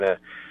to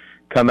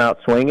come out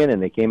swinging,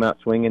 and they came out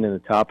swinging in the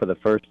top of the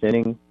first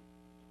inning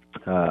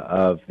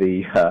of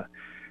game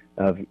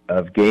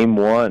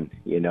one,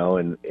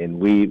 and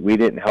we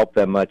didn't help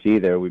them much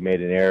either. We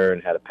made an error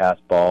and had a pass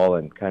ball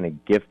and kind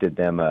of gifted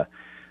them a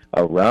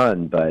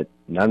run, but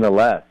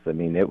nonetheless, I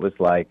mean, it was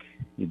like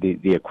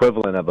the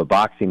equivalent of a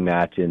boxing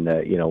match in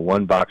the,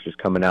 one boxer's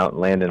coming out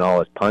and landing all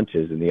his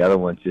punches and the other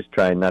one's just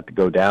trying not to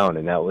go down,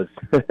 and that was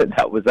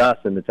that was us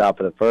in the top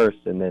of the first.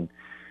 And then,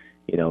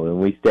 when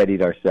we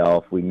steadied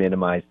ourselves, we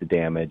minimized the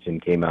damage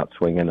and came out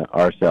swinging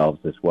ourselves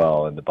as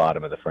well in the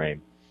bottom of the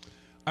frame.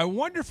 I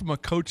wonder from a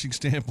coaching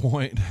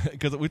standpoint,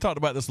 because we talked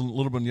about this a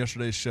little bit in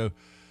yesterday's show,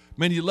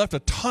 man, you left a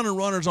ton of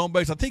runners on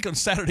base. I think on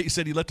Saturday you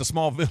said you left a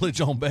small village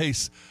on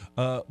base.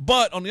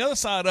 But on the other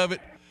side of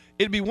it,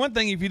 it'd be one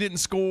thing if you didn't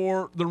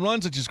score the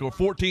runs that you scored,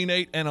 14,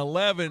 8, and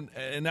 11.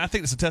 And I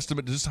think it's a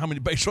testament to just how many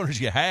base runners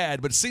you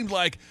had. But it seems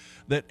like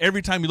that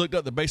every time you looked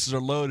up, the bases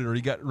are loaded, or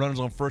you got runners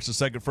on first and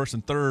second, first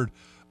and third.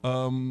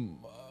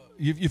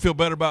 You feel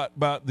better about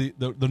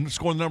the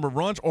scoring the number of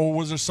runs, or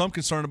was there some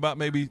concern about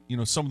maybe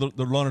some of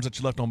the runners that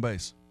you left on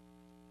base?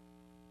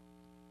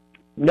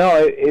 No,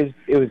 it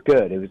was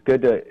good. It was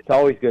good it's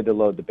always good to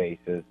load the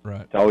bases.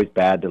 Right. It's always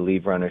bad to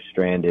leave runners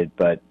stranded,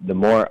 but the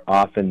more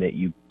often that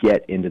you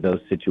get into those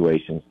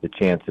situations, the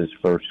chances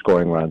for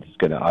scoring runs is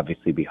going to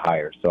obviously be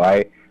higher. So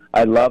I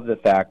love the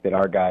fact that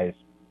our guys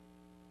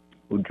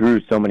who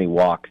drew so many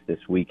walks this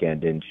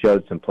weekend and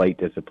showed some plate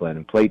discipline.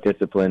 And plate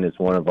discipline is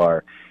one of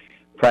our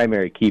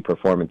primary key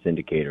performance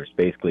indicators.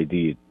 Basically,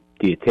 do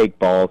you take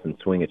balls and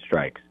swing at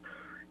strikes?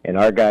 And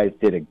our guys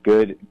did a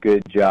good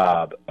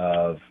job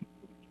of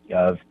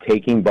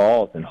taking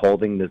balls and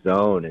holding the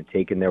zone and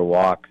taking their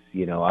walks.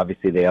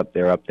 Obviously they're up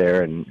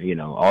there,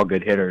 and all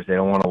good hitters, they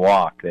don't want to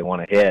walk, they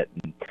want to hit.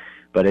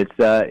 But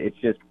it's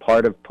just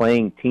part of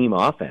playing team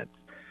offense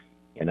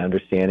and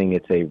understanding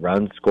it's a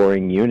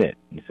run-scoring unit.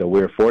 And so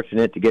we were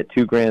fortunate to get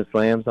 2 grand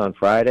slams on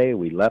Friday.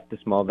 We left the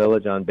small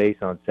village on base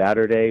on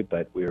Saturday,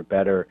 but we were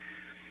better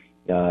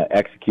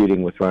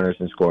executing with runners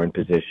in scoring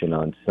position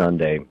on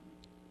Sunday.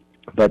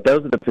 But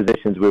those are the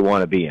positions we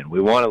want to be in.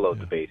 We want to load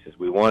the bases.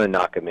 We want to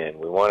knock them in.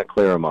 We want to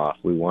clear them off.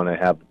 We want to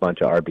have a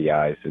bunch of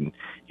RBIs. And you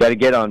got to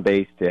get on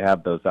base to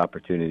have those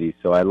opportunities.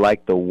 So I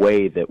like the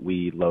way that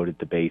we loaded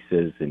the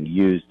bases and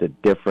used a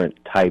different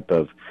type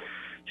of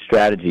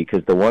strategy,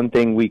 because the one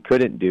thing we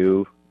couldn't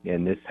do,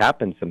 and this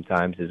happens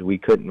sometimes, is we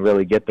couldn't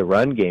really get the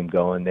run game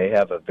going. They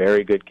have a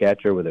very good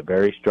catcher with a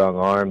very strong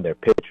arm. Their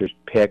pitchers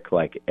pick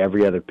like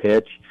every other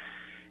pitch,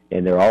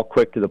 and they're all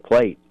quick to the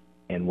plate.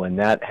 And when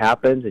that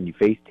happens and you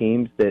face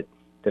teams that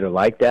are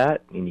like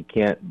that, and you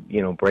can't,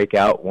 break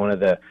out one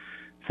of the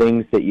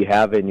things that you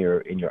have in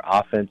your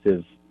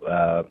offensive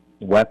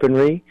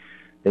weaponry,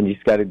 then you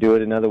just got to do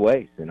it in other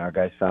ways. And our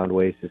guys found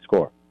ways to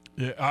score.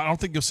 Yeah, I don't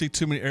think you'll see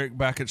too many Erik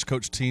Bakich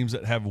coach teams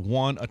that have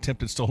one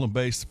attempted stolen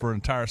base for an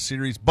entire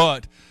series,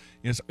 but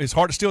it's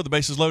hard to steal with the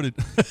bases loaded.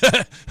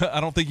 I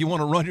don't think you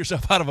want to run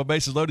yourself out of a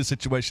bases loaded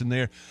situation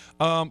there.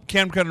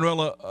 Cam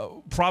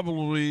Canarella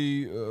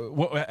probably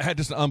had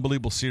just an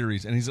unbelievable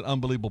series, and he's an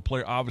unbelievable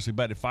player. Obviously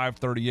batted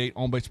 .538,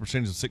 on-base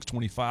percentage of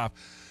 .625.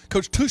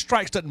 Coach, 2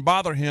 strikes doesn't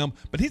bother him,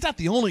 but he's not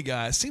the only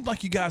guy. It seems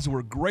like you guys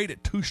were great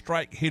at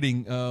 2-strike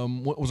hitting.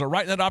 Was I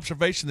right in that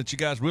observation that you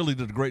guys really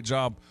did a great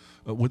job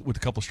with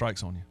a couple of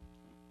strikes on you?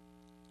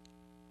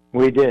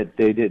 We did.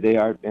 They did. They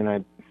are, and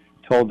I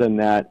told them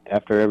that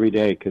after every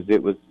day, because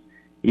it was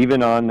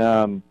even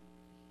on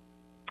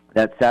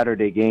that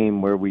Saturday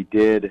game where we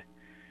did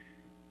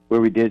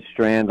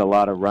strand a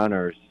lot of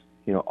runners.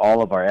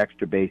 All of our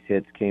extra base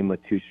hits came with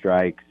 2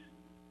 strikes.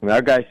 I mean,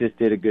 our guys just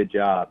did a good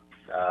job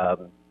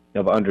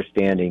of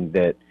understanding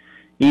that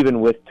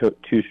even with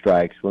 2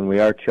 strikes, when we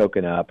are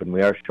choking up and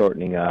we are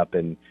shortening up,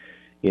 and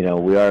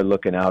we are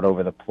looking out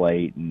over the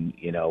plate, and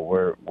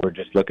we're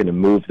just looking to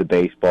move the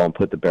baseball and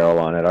put the barrel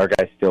on it, our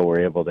guys still were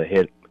able to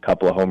hit a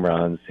couple of home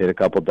runs, hit a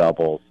couple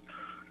doubles,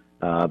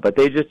 but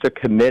they just are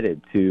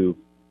committed to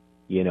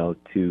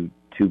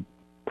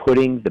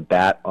putting the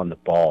bat on the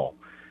ball,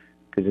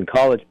 because in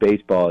college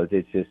baseball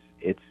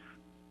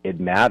it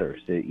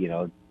matters.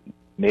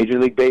 Major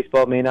League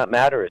Baseball may not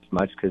matter as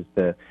much, because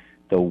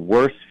the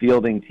worst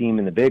fielding team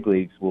in the big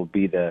leagues will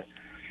be the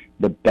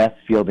best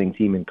fielding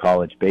team in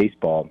college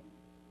baseball,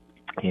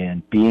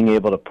 and being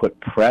able to put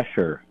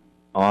pressure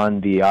on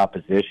the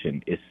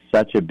opposition is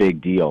such a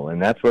big deal. And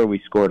that's where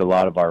we scored a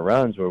lot of our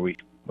runs, where we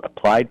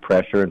applied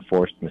pressure and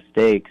forced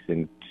mistakes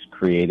and just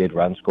created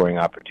run-scoring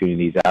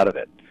opportunities out of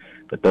it.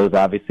 But those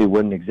obviously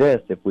wouldn't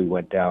exist if we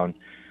went down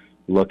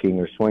looking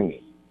or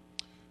swinging.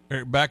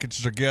 Erik Bakich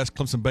is our guest.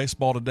 Clemson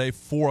baseball today,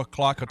 4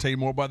 o'clock. I'll tell you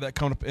more about that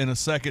coming up in a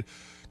second.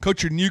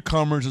 Coach, your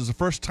newcomers, is the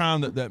first time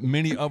that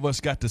many of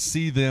us got to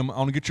see them. I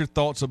want to get your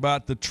thoughts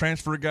about the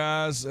transfer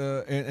guys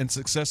and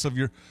success of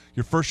your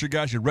first-year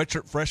guys, your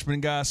redshirt freshman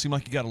guys. Seem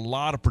like you got a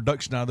lot of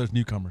production out of those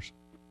newcomers.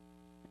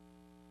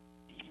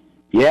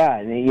 Yeah,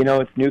 and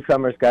it's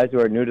newcomers, guys who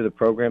are new to the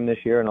program this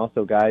year, and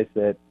also guys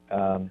that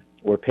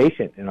were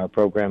patient in our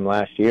program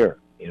last year.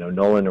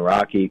 Nolan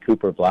Araki,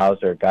 Cooper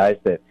Blauser, guys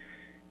that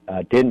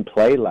didn't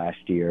play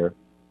last year,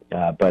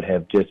 but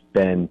have just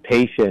been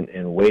patient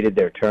and waited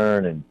their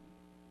turn. And,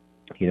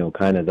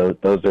 kind of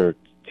those are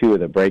two of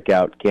the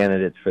breakout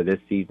candidates for this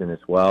season as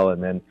well.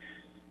 And then,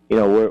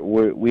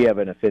 we have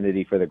an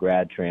affinity for the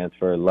grad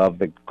transfer, love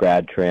the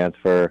grad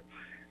transfer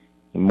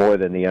more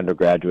than the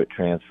undergraduate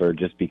transfer,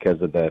 just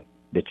because of the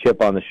chip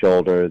on the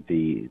shoulder,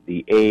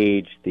 the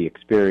age, the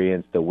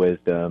experience, the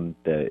wisdom,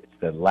 the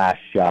last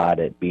shot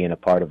at being a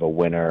part of a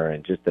winner,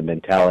 and just the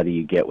mentality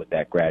you get with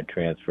that grad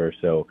transfer.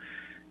 So,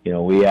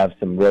 we have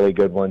some really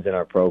good ones in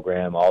our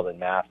program: Alden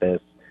Mathis,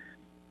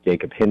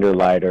 Jacob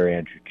Hinderleiter,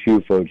 Andrew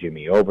Chufo,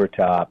 Jimmy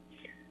Obertop.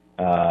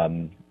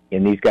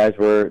 And these guys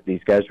were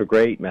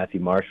great. Matthew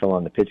Marshall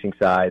on the pitching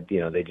side,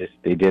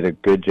 they did a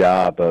good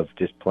job of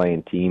just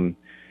playing team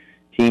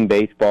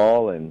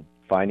baseball and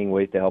finding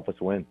ways to help us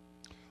win.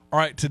 All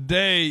right,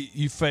 today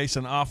you face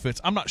an offense.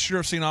 I'm not sure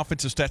I've seen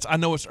offensive stats. I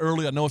know it's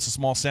early. I know it's a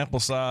small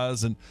sample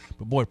size,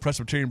 but boy,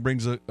 Presbyterian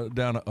brings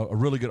down a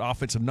really good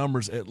offensive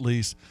numbers at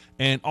least.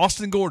 And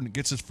Austin Gordon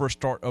gets his first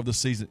start of the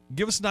season.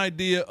 Give us an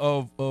idea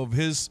of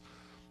his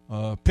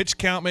pitch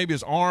count, maybe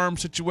his arm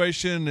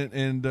situation,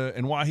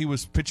 and why he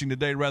was pitching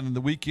today rather than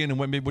the weekend, and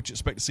what you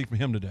expect to see from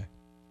him today.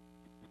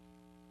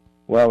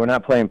 Well, we're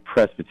not playing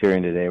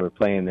Presbyterian today. We're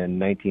playing the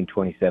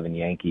 1927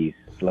 Yankees.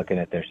 Looking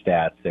at their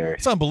stats, they're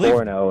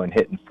 4-0 and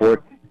hitting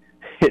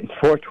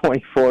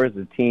 424 as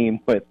a team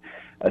with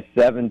a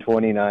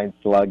 729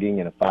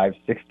 slugging and a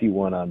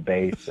 561 on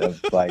base. Of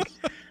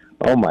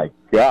oh my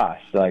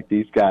gosh! Like,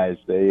 these guys,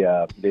 they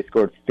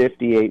scored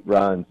 58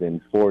 runs in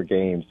 4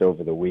 games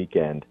over the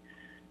weekend.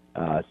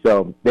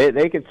 So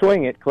they can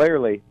swing it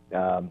clearly.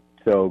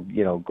 So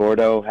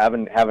Gordo,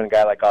 having a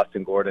guy like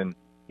Austin Gordon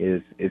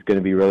is going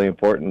to be really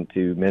important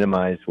to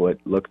minimize what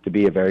looks to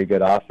be a very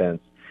good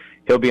offense.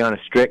 He'll be on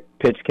a strict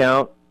pitch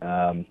count.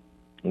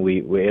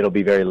 It'll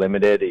be very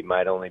limited. He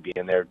might only be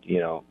in there,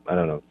 2,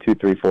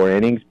 3, 4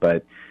 innings,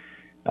 but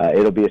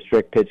it'll be a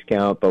strict pitch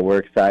count. But we're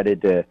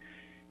excited to,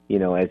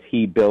 as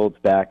he builds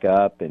back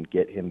up and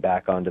get him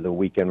back onto the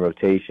weekend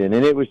rotation.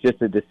 And it was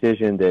just a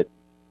decision that,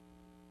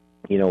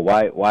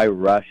 why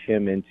rush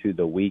him into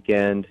the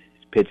weekend?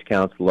 His pitch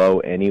count's low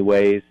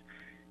anyways.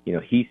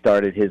 He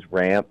started his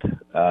ramp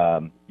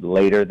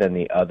later than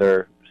the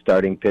other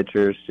starting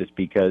pitchers just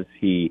because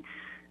he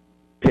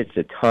pitched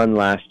a ton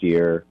last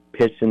year,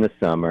 pitched in the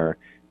summer,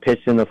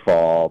 pitched in the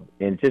fall,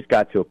 and it just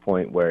got to a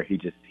point where he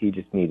just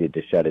needed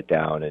to shut it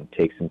down and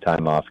take some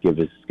time off, give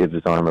his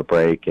arm a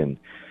break, and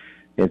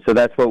so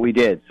that's what we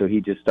did. So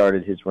he just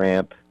started his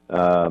ramp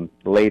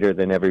later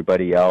than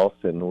everybody else,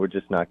 and we're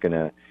just not going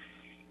to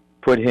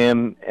put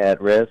him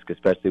at risk,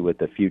 especially with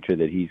the future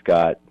that he's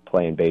got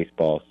playing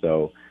baseball.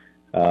 So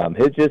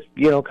he'll just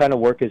kind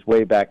of work his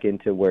way back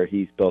into where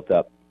he's built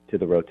up to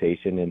the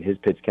rotation, and his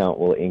pitch count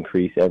will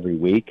increase every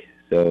week.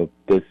 So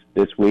this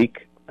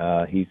week,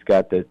 he's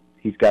got the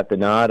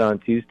nod on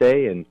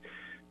Tuesday, and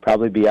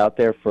probably be out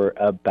there for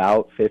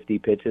about 50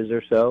 pitches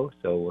or so.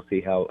 So we'll see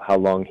how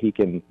long he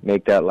can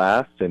make that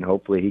last, and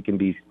hopefully he can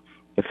be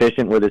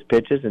efficient with his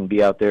pitches and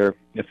be out there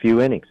a few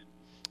innings.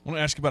 I want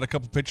to ask you about a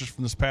couple of pitchers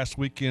from this past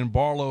weekend.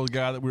 Barlow, the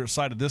guy that we were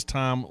excited this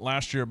time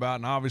last year about,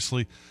 and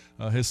obviously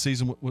his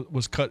season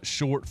was cut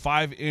short.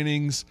 5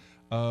 innings.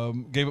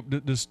 Gave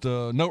up just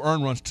no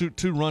earned runs,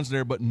 two runs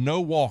there, but no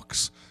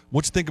walks.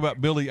 What you think about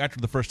Billy after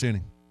the first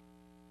inning?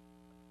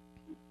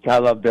 I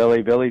love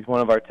Billy. Billy's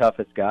one of our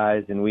toughest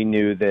guys, and we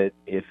knew that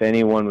if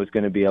anyone was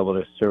going to be able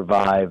to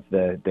survive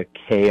the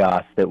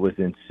chaos that was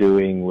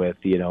ensuing with,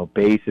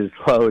 bases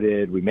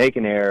loaded, we make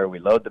an error, we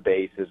load the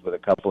bases with a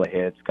couple of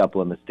hits,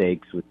 couple of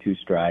mistakes with 2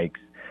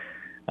 strikes,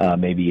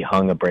 maybe he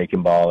hung a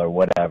breaking ball or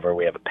whatever.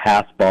 We have a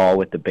pass ball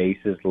with the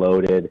bases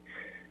loaded.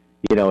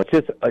 It's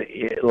just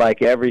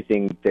like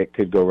everything that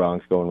could go wrong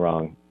is going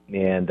wrong.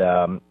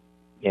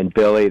 And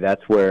Billy,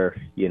 that's where,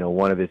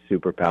 one of his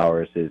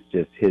superpowers is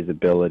just his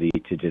ability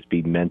to just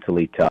be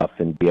mentally tough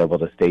and be able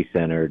to stay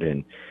centered.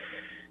 And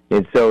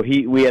so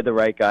we had the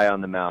right guy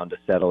on the mound to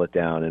settle it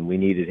down, and we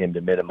needed him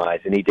to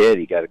minimize, and he did.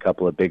 He got a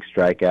couple of big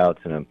strikeouts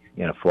and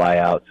a fly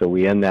out. So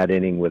we end that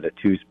inning with a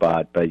 2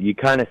 spot. But you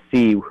kind of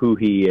see who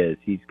he is.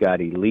 He's got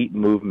elite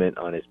movement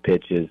on his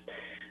pitches,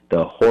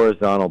 the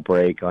horizontal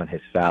break on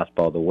his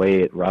fastball, the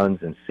way it runs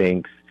and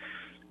sinks,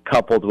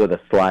 coupled with a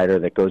slider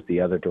that goes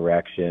the other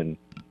direction.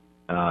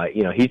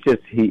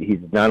 He's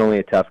not only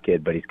a tough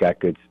kid, but he's got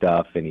good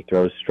stuff, and he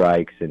throws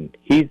strikes, and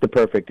he's the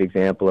perfect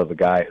example of a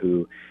guy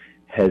who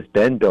has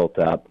been built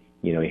up.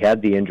 He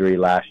had the injury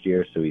last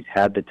year, so he's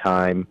had the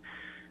time,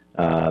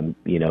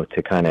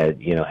 to kind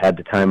of, had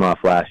the time off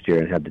last year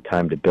and had the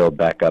time to build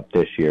back up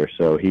this year.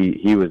 So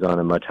he was on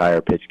a much higher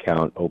pitch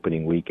count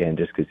opening weekend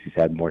just because he's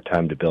had more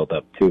time to build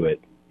up to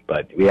it.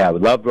 But, yeah, we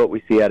love what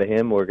we see out of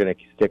him. We're going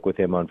to stick with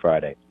him on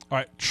Friday. All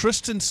right,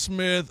 Tristan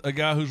Smith, a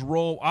guy whose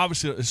role,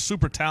 obviously a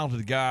super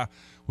talented guy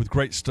with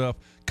great stuff.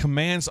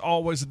 Command's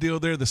always a deal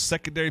there. The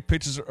secondary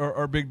pitches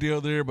are a big deal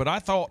there. But I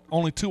thought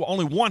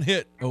only one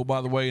hit,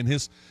 by the way, in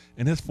his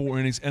 4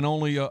 innings, and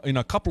only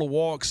a couple of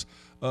walks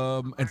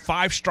and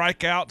 5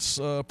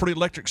 strikeouts. Pretty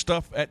electric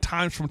stuff at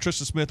times from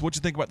Tristan Smith. What do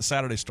you think about the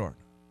Saturday start?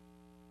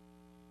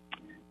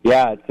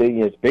 Yeah,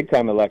 it's big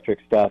time electric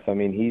stuff. I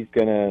mean, he's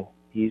gonna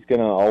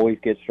always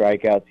get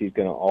strikeouts. He's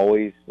gonna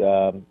always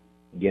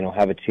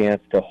have a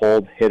chance to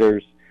hold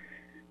hitters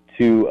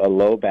to a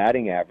low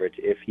batting average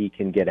if he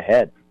can get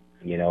ahead.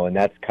 And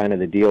that's kind of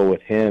the deal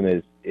with him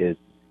is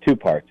two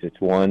parts. It's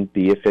one,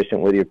 be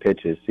efficient with your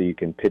pitches so you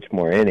can pitch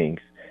more innings.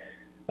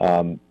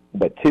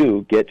 But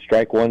two, get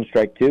strike one,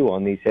 strike two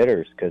on these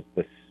hitters, because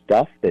the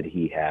stuff that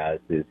he has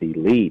is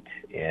elite,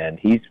 and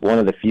he's one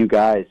of the few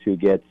guys who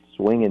gets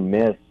swing and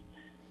miss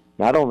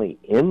not only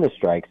in the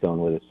strike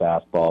zone with his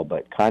fastball,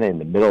 but kind of in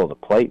the middle of the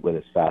plate with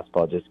his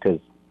fastball, just because,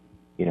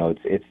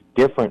 it's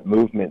different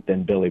movement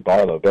than Billy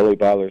Barlow. Billy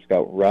Barlow's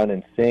got run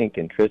and sink,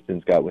 and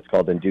Tristan's got what's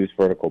called induced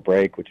vertical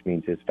break, which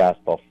means his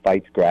fastball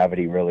fights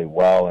gravity really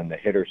well, and the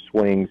hitter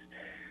swings,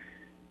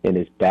 and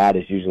his bat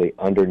is usually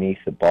underneath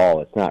the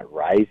ball. It's not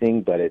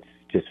rising, but it's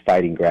just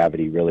fighting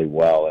gravity really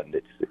well,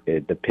 and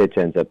the pitch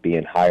ends up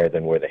being higher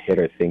than where the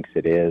hitter thinks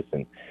it is,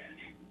 and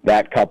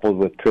that coupled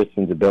with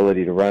Tristan's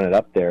ability to run it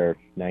up there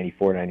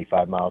 94,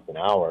 95 miles an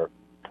hour,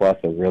 plus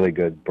a really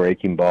good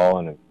breaking ball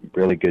and a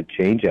really good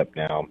changeup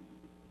now.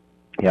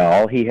 Yeah,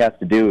 all he has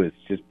to do is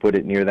just put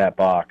it near that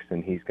box,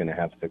 and he's going to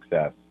have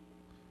success.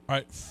 All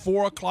right,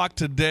 4 o'clock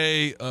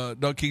today,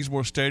 Doug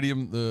Kingsmore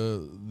Stadium.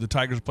 The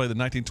Tigers play the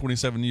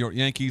 1927 New York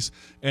Yankees.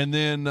 And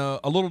then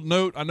a little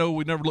note, I know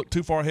we never look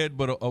too far ahead,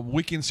 but a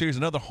weekend series,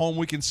 another home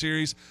weekend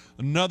series,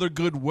 another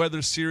good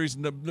weather series,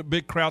 and the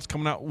big crowds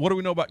coming out. What do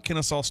we know about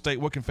Kennesaw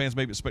State? What can fans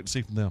maybe expect to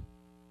see from them?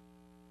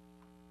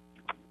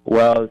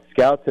 Well,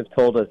 scouts have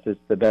told us it's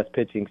the best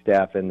pitching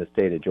staff in the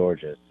state of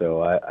Georgia,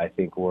 so I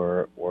think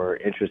we're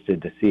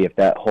interested to see if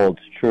that holds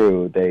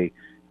true. They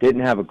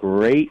didn't have a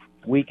great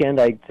weekend,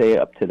 I'd say,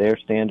 up to their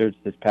standards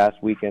this past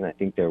weekend. I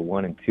think they're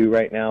 1-2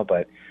 right now,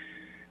 but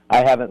I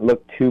haven't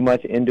looked too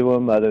much into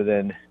them other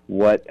than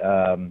what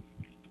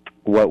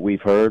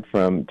we've heard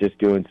from just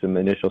doing some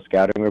initial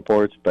scouting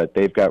reports. But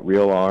they've got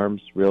real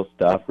arms, real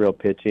stuff, real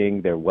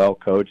pitching. They're well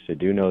coached. I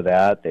do know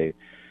that.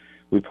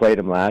 We played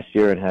them last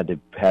year and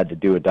had to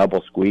do a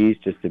double squeeze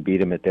just to beat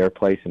them at their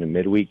place in a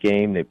midweek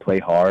game. They play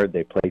hard.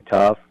 They play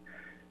tough.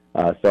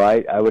 So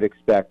I would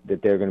expect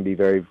that they're going to be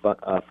very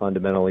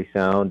fundamentally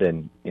sound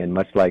and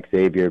much like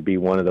Xavier, be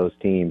one of those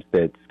teams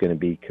that's going to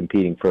be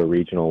competing for a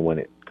regional when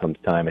it comes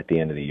time at the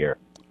end of the year.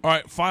 All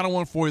right, final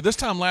one for you. This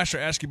time last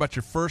year, I asked you about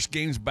your first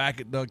games back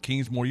at Doug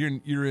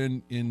Kingsmore. You're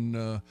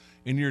in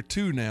year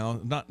two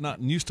now. Not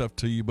new stuff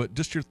to you, but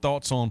just your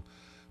thoughts on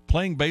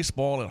playing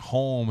baseball at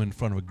home in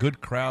front of a good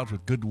crowd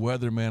with good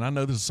weather, man. I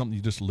know this is something you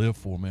just live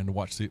for, man, to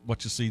watch you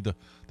see the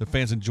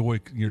fans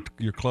enjoy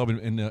your club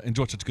and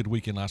enjoy such a good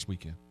weekend last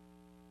weekend.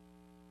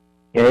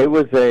 Yeah, it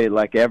was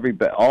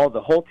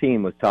the whole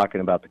team was talking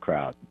about the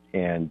crowd,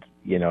 and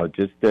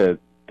just the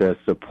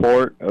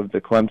support of the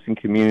Clemson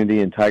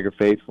community and Tiger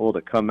faithful to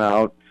come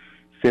out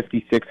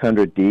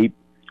 5,600 deep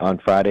on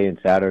Friday and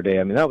Saturday.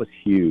 I mean, that was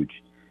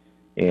huge.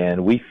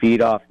 And we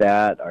feed off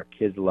that. Our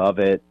kids love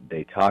it.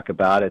 They talk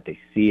about it. They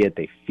see it.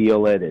 They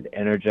feel it. It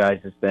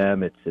energizes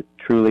them. It's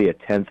truly a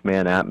 10th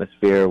man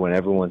atmosphere when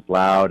everyone's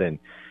loud and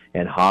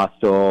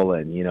hostile.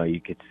 And,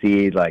 you could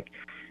see,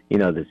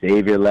 the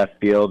Xavier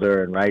left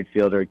fielder and right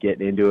fielder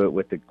getting into it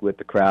with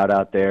the crowd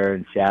out there,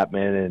 and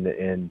Chapman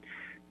and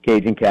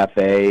Cajun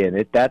Cafe.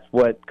 And that's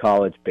what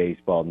college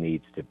baseball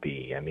needs to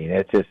be. I mean,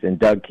 and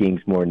Doug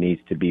Kingsmore needs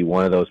to be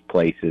one of those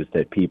places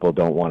that people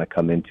don't want to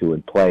come into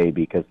and play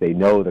because they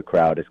know the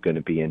crowd is going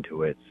to be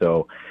into it.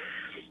 So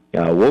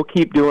we'll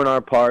keep doing our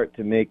part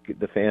to make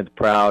the fans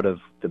proud of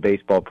the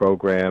baseball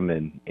program,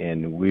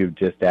 and we've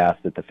just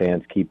asked that the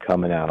fans keep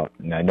coming out.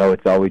 And I know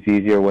it's always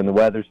easier when the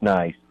weather's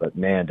nice, but,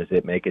 man, does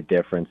it make a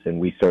difference, and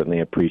we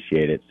certainly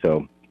appreciate it.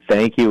 So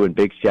thank you, and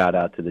big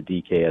shout-out to the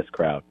DKS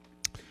crowd.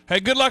 Hey,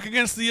 good luck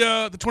against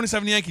the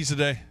 27 Yankees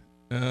today.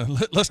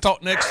 Let's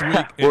talk next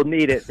week. We'll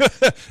need it,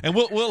 and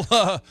we'll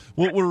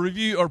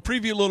review or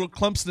preview a little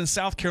Clemson and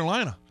South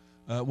Carolina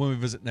when we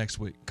visit next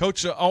week.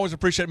 Coach, always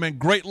appreciate it, man.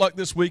 Great luck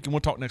this week, and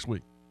we'll talk next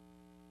week.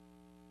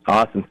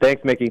 Awesome,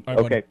 thanks, Mickey. Right,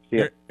 okay, see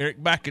ya.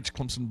 Erik Bakich,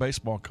 Clemson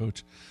baseball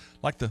coach,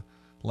 like the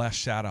last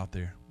shout out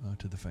there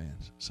to the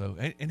fans. So,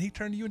 and he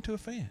turned you into a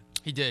fan.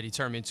 He did. He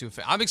turned me into a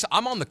fan.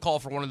 I'm on the call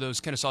for one of those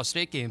Kennesaw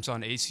State games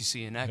on ACC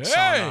and X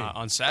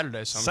on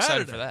Saturday, so I'm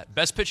excited for that.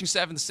 Best pitching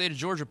staff in the state of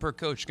Georgia per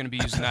coach. Going to be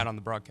using that on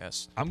the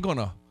broadcast. I'm going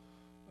to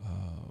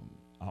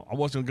I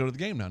was going to go to the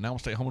game now. Now I'm going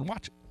to stay home and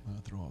watch it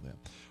through all that.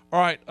 All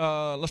right,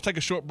 let's take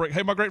a short break.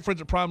 Hey, my great friends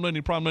at Prime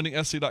Lending,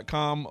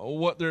 PrimeLendingSC.com,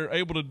 what they're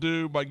able to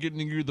do by getting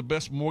you the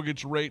best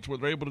mortgage rates,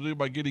 what they're able to do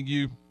by getting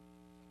you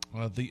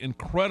the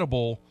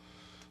incredible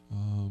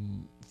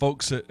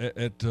folks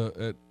at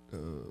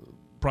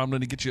Prime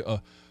Lending get you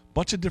a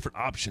bunch of different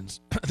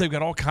options. They've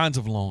got all kinds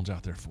of loans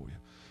out there for you.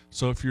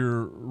 So if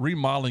you're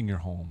remodeling your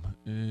home,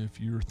 if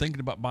you're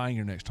thinking about buying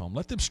your next home,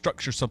 let them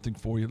structure something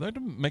for you. Let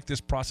them make this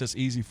process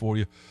easy for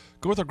you.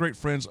 Go with our great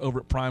friends over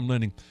at Prime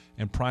Lending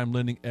and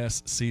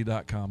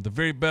PrimeLendingSC.com. The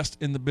very best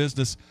in the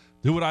business.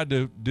 Do what I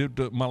do. Did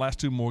my last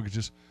two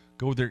mortgages.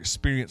 Go with their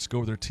experience.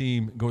 Go with their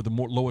team. Go with the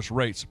lowest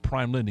rates.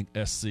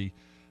 PrimeLendingSC.com.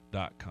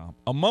 easycater.com.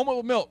 A moment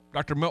with Milt,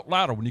 Dr. Milt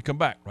Lowder, when you come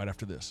back right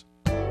after this.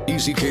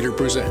 EasyCater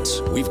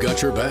presents We've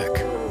Got Your Back,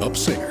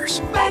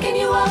 Upsingers. Backing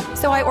you up.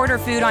 So I order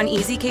food on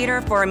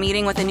EasyCater for a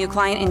meeting with a new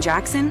client in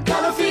Jackson.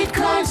 Gotta feed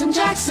clients in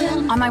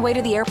Jackson. On my way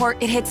to the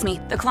airport, it hits me.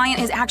 The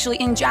client is actually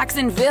in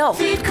Jacksonville.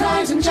 Feed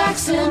clients in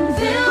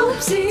Jacksonville.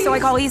 Oopsie. So I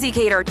call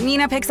EasyCater.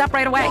 Nina picks up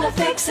right away. Gotta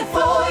fix it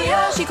for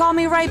ya. She called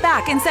me right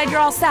back and said you're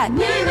all set.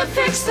 Nina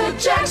fixed the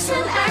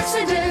Jackson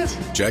accident.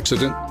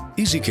 Jackcident?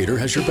 EasyCater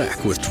has your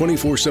back with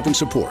 24/7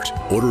 support.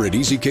 Order at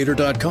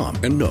easycater.com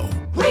and know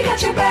we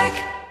got your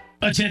back.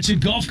 Attention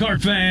golf cart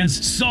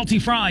fans, Salty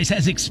Fries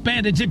has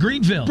expanded to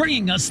Greenville,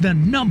 bringing us the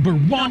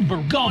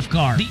 #1 golf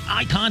cart, the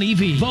Icon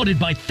EV, voted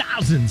by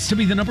thousands to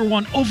be the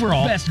 #1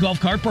 overall best golf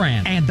cart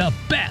brand and the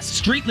best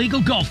street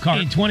legal golf cart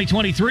in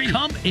 2023.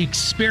 Come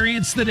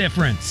experience the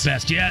difference.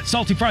 Best yet,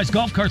 Salty Fries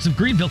golf carts of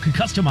Greenville can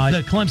customize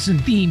the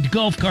Clemson-themed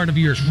golf cart of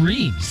your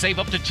dreams. Save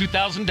up to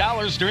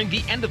 $2,000 during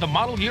the end of the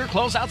model year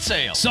closeout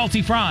sale.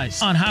 Salty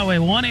Fries on Highway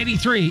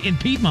 183 in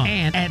Piedmont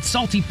and at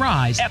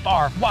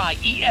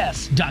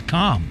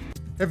saltyfriesfryes.com.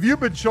 Have you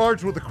been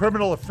charged with a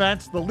criminal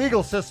offense? The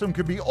legal system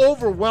can be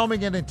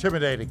overwhelming and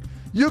intimidating.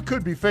 You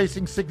could be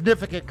facing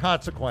significant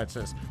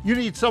consequences. You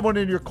need someone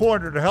in your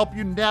corner to help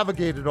you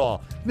navigate it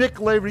all. Nick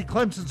Lavery,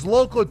 Clemson's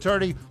local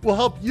attorney, will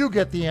help you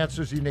get the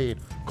answers you need.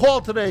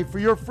 Call today for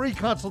your free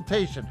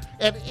consultation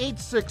at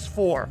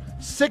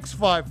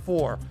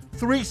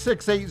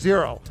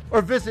 864-654-3680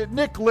 or visit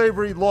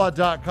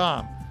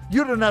nicklaverylaw.com.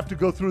 You don't have to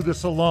go through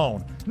this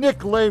alone.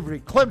 Nick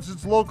Lavery,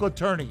 Clemson's local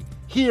attorney,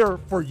 here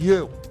for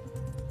you.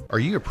 Are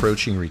you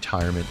approaching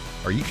retirement?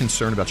 Are you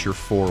concerned about your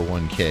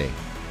 401k?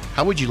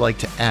 How would you like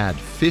to add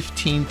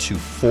 15 to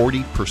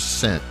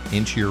 40%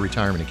 into your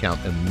retirement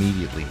account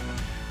immediately?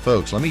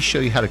 Folks, let me show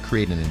you how to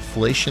create an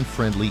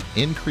inflation-friendly,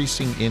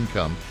 increasing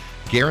income,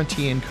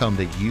 guarantee income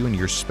that you and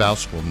your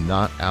spouse will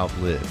not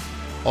outlive.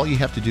 All you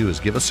have to do is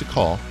give us a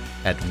call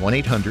at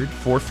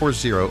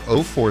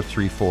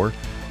 1-800-440-0434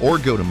 or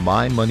go to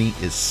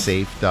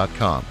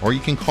mymoneyissafe.com, or you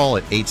can call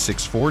at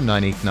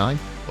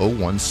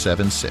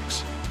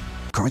 864-989-0176.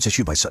 Cards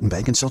issued by Sutton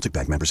Bank and Celtic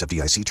Bank, members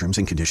FDIC. Terms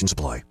and conditions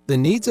apply. The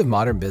needs of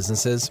modern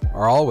businesses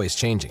are always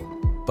changing,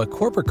 but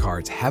corporate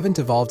cards haven't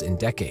evolved in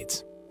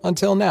decades.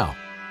 Until now.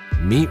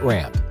 Meet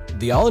Ramp,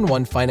 the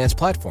all-in-one finance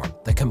platform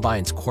that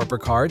combines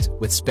corporate cards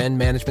with spend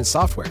management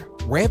software.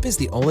 Ramp is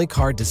the only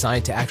card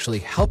designed to actually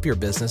help your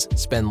business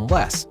spend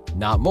less,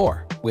 not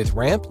more. With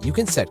Ramp, you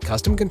can set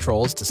custom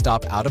controls to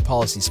stop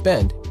out-of-policy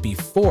spend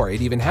before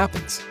it even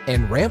happens.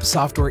 And Ramp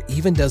software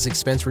even does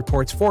expense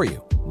reports for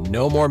you.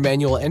 No more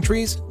manual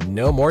entries,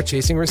 no more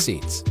chasing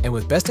receipts. And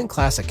with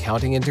best-in-class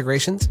accounting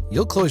integrations,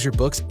 you'll close your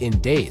books in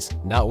days,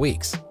 not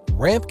weeks.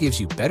 Ramp gives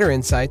you better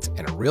insights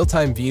and a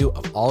real-time view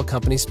of all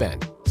company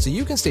spend, so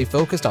you can stay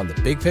focused on the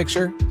big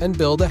picture and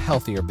build a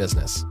healthier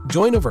business.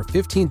 Join over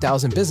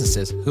 15,000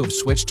 businesses who have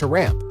switched to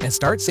Ramp and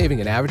start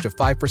saving an average of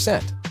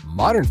 5%.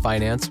 Modern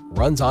finance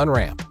runs on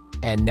Ramp.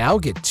 And now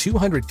get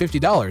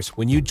 $250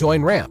 when you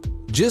join Ramp.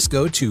 Just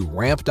go to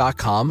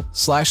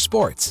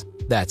ramp.com/sports.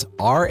 That's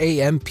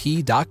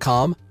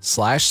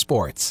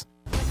ramp.com/sports.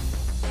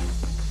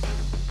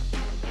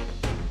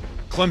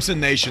 Clemson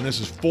Nation, this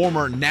is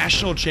former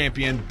national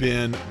champion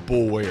Ben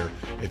Boulware.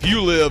 If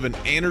you live in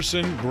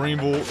Anderson,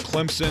 Greenville,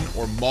 Clemson,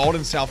 or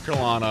Malden, South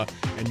Carolina,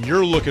 and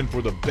you're looking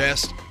for the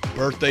best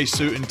birthday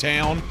suit in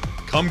town,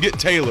 come get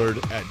tailored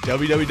at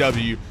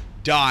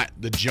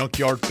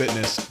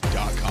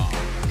www.thejunkyardfitness.com.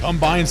 Come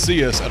by and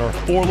see us at our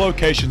 4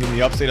 locations in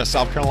the upstate of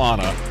South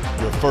Carolina.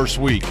 Your first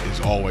week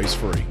is always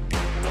free.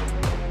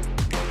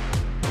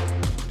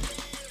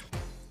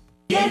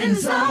 Get in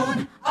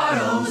zone,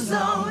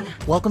 AutoZone.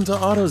 Welcome to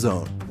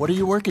AutoZone. What are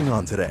you working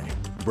on today?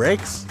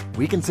 Brakes?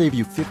 We can save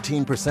you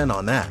 15%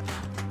 on that.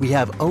 We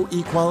have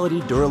OE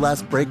quality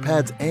Duralast brake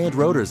pads and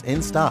rotors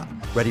in stock,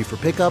 ready for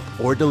pickup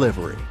or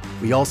delivery.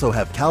 We also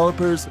have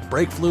calipers,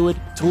 brake fluid,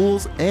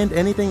 tools, and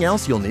anything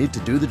else you'll need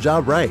to do the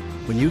job right.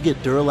 When you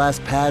get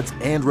Duralast pads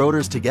and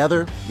rotors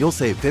together, you'll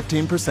save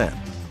 15%.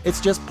 It's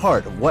just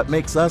part of what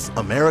makes us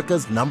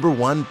America's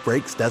 #1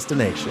 brakes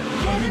destination.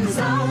 Get in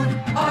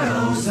zone,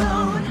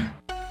 AutoZone.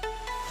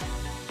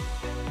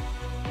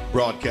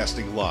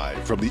 Broadcasting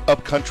live from the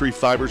Upcountry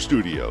Fiber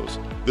Studios,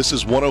 this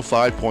is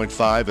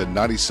 105.5 and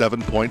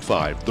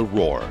 97.5 The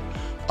Roar.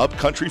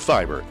 Upcountry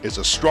Fiber is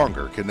a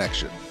stronger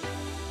connection.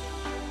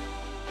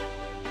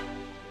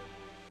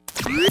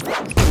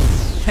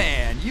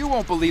 Man, you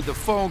won't believe the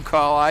phone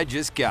call I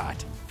just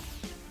got.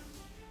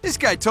 This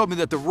guy told me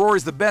that The Roar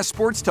is the best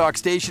sports talk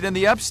station in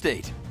the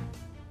upstate.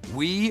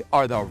 We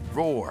are The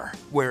Roar,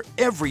 where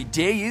every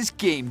day is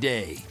game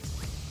day.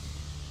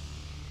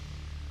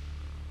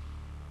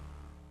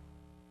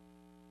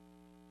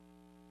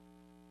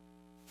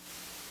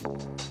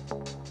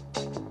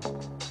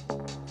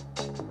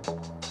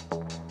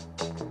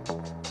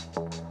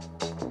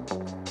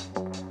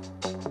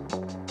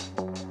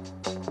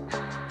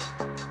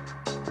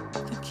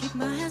 Keep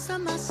my hands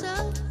on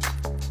myself.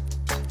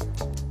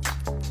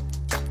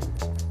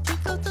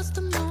 Put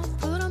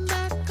 'em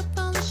back up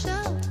on the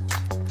shelf.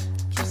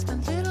 Kiss my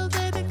little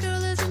baby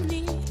girl as a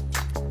need.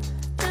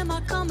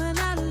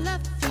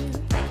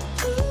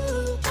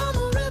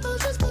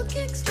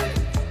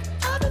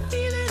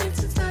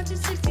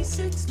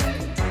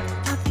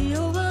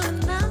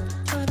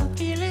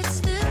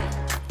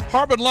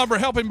 Harbin Lumber,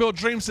 helping build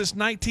dreams since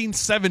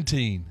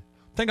 1917.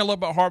 The thing I love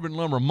about Harbin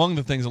Lumber, among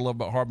the things I love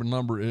about Harbin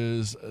Lumber,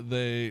 is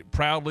they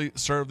proudly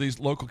serve these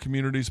local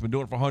communities. Been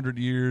doing it for 100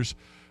 years.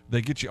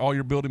 They get you all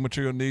your building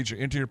material needs, your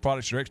interior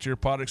products, your exterior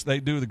products. They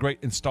do the great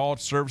installed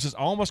services. I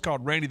almost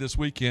called Randy this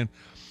weekend.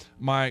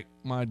 My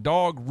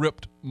dog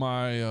ripped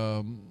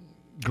my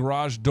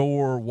garage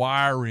door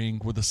wiring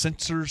with the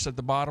sensors at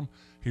the bottom.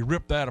 He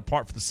ripped that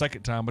apart for the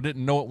second time. I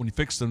didn't know it when he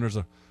fixed them. There's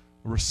a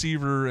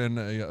receiver and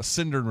a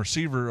sender and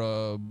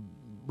receiver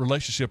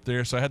relationship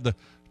there, so I had the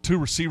two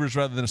receivers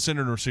rather than a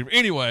sender and a receiver.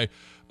 Anyway,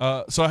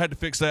 so I had to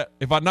fix that.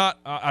 If I'd not,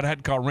 I'd had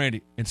to call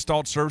Randy.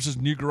 Installed services,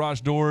 new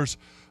garage doors,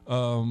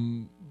 a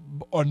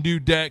new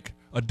deck,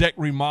 a deck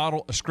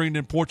remodel, a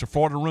screened-in porch, a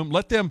Florida room.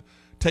 Let them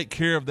take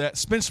care of that.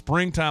 Spend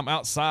springtime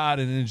outside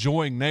and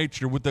enjoying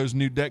nature with those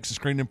new decks and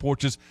screened-in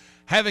porches.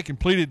 Have it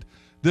completed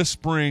this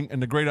spring in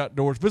the great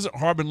outdoors. Visit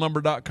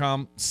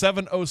harbinlumber.com,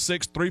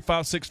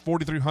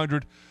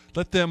 706-356-4300.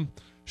 Let them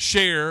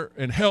share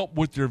and help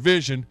with your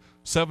vision.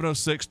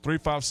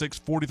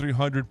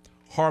 706-356-4300,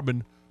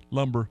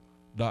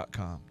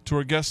 harbinlumber.com. To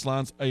our guest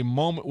lines, a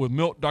moment with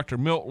Milt, Dr.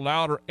 Milt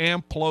Lowder,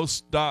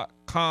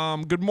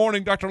 Amplos.com. Good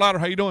morning, Dr. Lowder.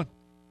 How you doing?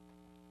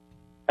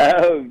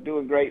 Oh,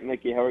 doing great,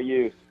 Mickey. How are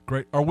you?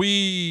 Great. Are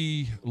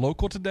we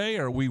local today,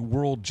 or are we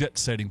world jet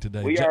setting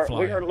today? We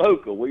are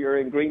local. We are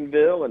in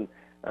Greenville, and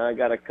I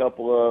got a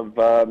couple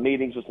of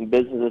meetings with some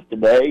businesses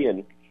today,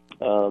 and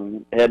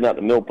heading out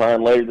to Mill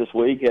Pine later this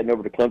week, heading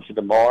over to Clemson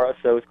tomorrow,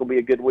 so it's going to be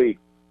a good week.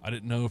 I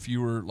didn't know if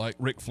you were like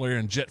Ric Flair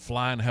and jet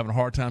flying and having a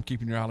hard time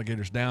keeping your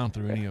alligators down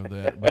through any of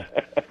that,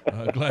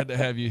 but glad to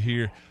have you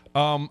here.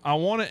 I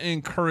want to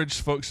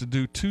encourage folks to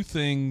do two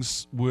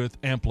things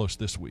with Amplos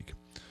this week.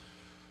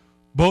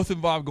 Both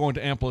involve going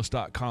to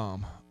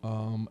amplos.com.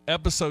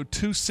 Episode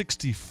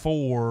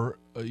 264,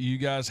 you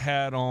guys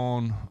had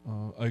on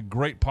a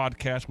great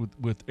podcast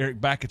with Erik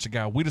Bakich, a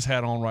guy we just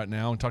had on right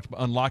now, and talked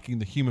about unlocking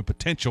the human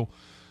potential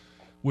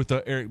with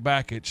Erik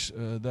Bakich.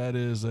 That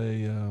is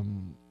a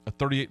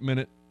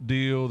 38-minute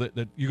deal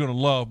that you're going to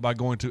love by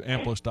going to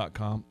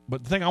amplos.com.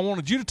 But the thing I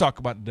wanted you to talk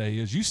about today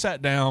is you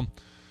sat down,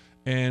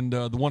 and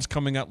the one's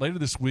coming out later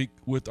this week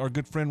with our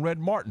good friend Red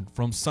Martin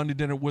from Sunday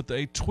Dinner with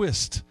a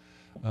Twist.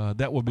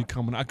 That will be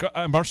coming.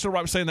 Am I still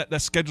right saying that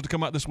that's scheduled to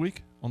come out this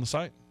week on the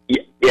site?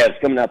 Yeah, it's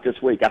coming out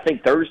this week. I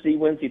think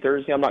Wednesday,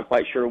 Thursday. I'm not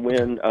quite sure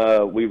when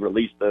we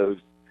release those.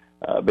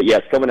 But, yeah,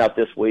 it's coming out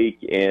this week,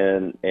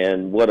 and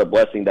what a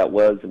blessing that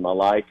was in my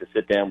life to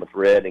sit down with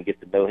Red and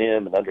get to know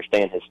him and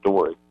understand his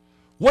story.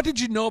 What did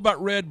you know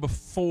about Red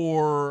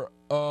before,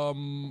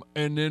 and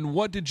then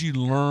what did you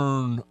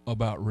learn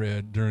about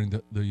Red during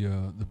the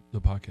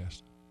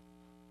podcast?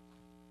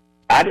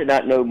 I did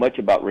not know much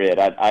about Red.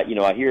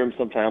 I hear him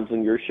sometimes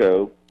on your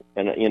show,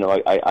 and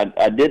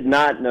I did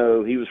not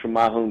know he was from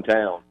my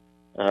hometown,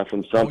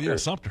 from Sumter. Oh yeah,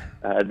 Sumter.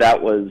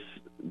 That was,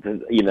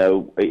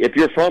 if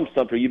you're from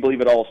Sumter, you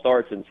believe it all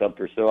starts in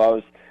Sumter. So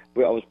I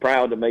was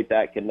proud to make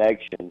that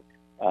connection.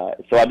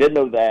 So I did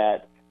know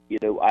that.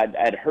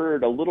 I'd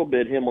heard a little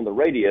bit him on the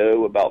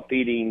radio about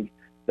feeding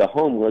the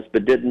homeless,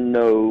 but didn't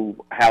know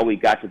how we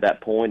got to that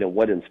point and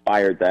what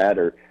inspired that,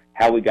 or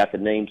how we got the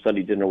name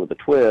Sunday Dinner with a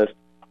Twist.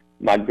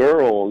 My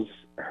girls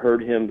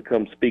heard him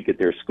come speak at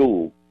their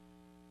school,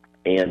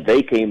 and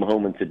they came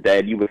home and said,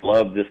 "Dad, you would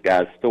love this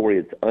guy's story.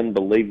 It's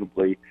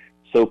unbelievably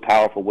so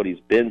powerful what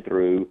he's been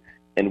through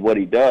and what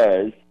he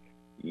does.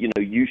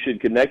 You should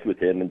connect with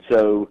him." And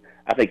so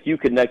I think you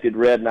connected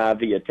Red and I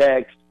via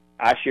text.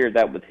 I shared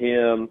that with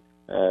him.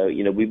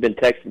 We've been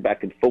texting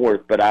back and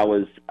forth, but I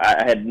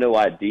had no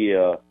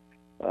idea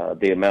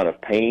the amount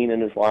of pain in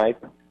his life,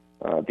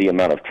 the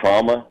amount of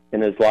trauma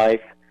in his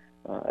life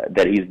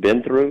that he's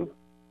been through.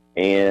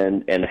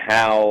 And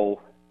how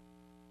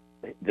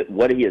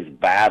what he has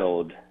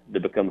battled to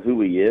become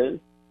who he is,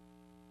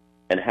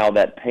 and how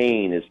that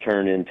pain has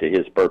turned into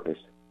his purpose.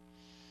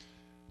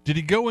 Did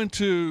he go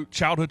into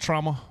childhood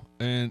trauma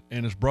and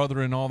his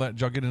brother and all that?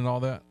 Did y'all get into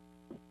all that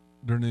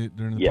during the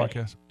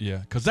podcast? Yeah,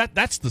 because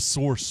that's the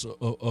source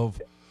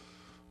of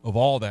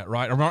all that,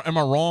 right? Am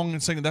I wrong in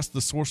saying that's the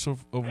source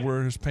of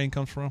where his pain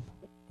comes from,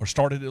 or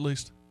started at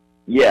least?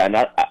 Yeah,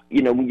 and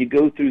when you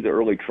go through the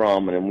early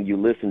trauma and when you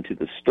listen to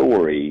the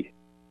story,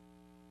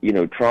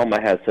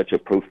 trauma has such a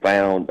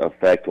profound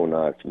effect on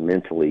us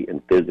mentally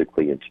and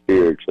physically and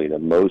spiritually and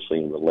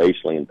emotionally and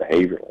relationally and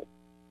behaviorally.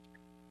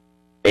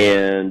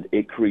 And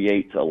it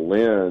creates a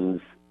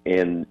lens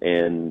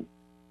and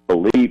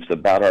beliefs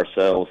about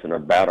ourselves and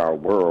about our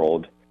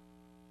world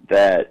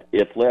that,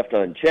 if left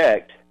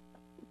unchecked,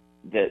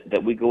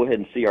 that we go ahead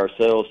and see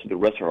ourselves through the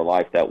rest of our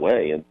life that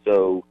way. And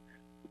so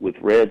with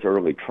Red's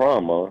early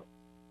trauma,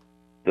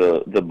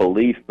 the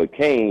belief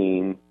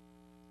became,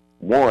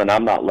 one,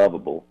 I'm not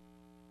lovable.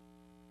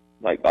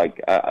 Like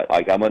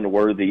I'm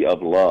unworthy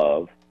of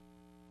love.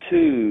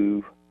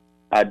 Two,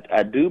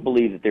 I do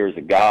believe that there's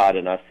a God,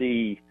 and I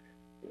see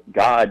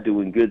God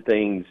doing good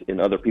things in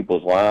other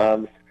people's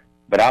lives,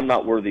 but I'm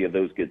not worthy of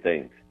those good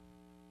things.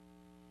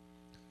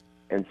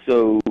 And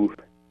so,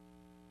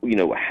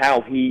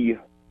 how he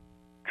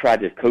tried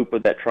to cope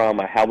with that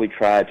trauma, how we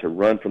tried to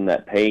run from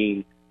that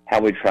pain,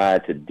 how we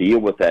tried to deal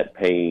with that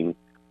pain,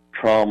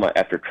 trauma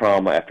after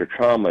trauma after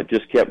trauma,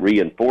 just kept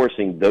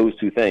reinforcing those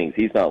two things.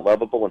 He's not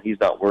lovable and he's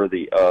not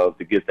worthy of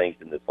the good things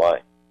in this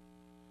life.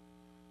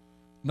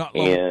 Not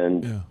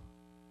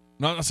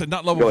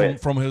lovable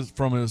from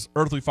his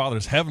earthly father,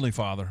 his heavenly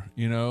father,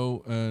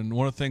 and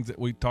one of the things that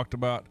we talked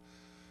about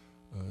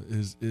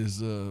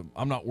is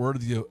I'm not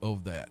worthy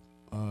of that.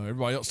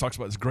 Everybody else talks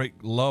about this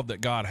great love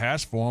that God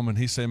has for him, and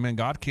he's saying, man,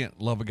 God can't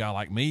love a guy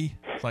like me.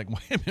 It's like,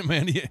 wait a minute,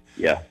 man.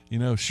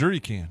 Yeah. Sure he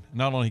can.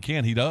 Not only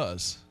can, he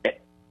does.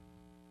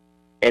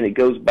 And it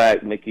goes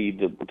back, Mickey,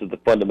 to the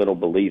fundamental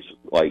beliefs,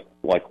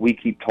 like we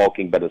keep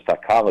talking about in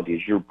psychology,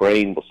 is your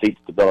brain will seek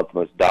to develop the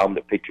most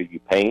dominant picture you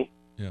paint,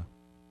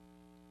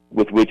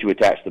 with which you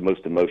attach the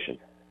most emotion.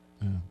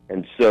 Yeah.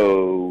 And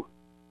so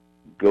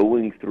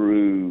going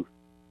through,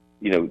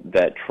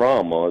 that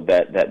trauma,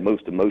 that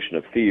most emotion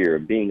of fear,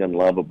 of being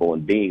unlovable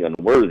and being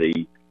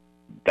unworthy,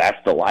 that's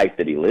the life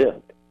that he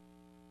lived.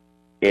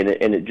 And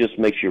it just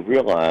makes you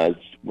realize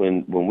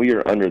when we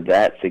are under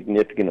that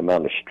significant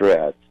amount of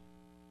stress,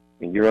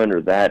 and you're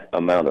under that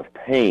amount of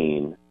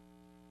pain,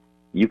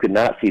 you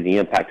cannot see the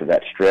impact of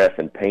that stress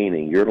and pain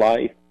in your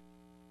life,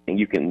 and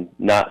you can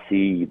not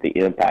see the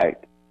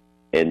impact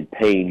and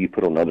pain you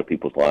put on other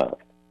people's lives.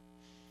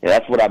 And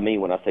that's what I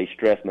mean when I say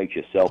stress makes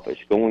you selfish.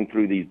 Going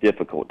through these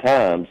difficult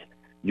times,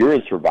 you're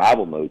in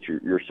survival mode.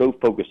 You're so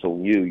focused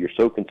on you. You're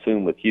so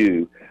consumed with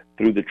you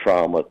through the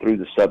trauma, through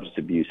the substance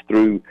abuse,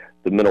 through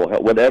the mental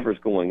health, whatever's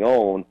going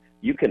on,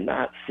 you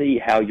cannot see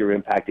how you're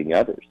impacting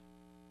others.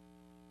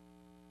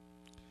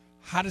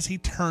 How does he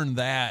turn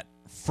that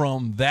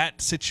from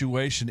that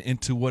situation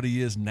into what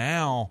he is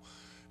now,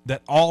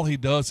 that all he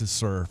does is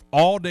serve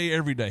all day,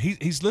 every day?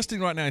 He's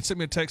listening right now. He sent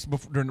me a text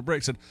during the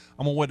break, said,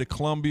 I'm on my way to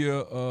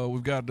Columbia.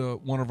 We've got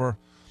one of our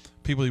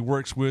people he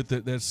works with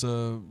that's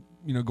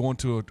going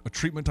to a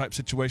treatment type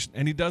situation,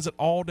 and he does it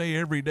all day,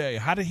 every day.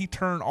 How did he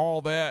turn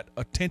all that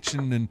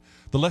attention and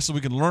the lessons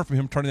we can learn from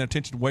him, turning that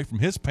attention away from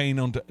his pain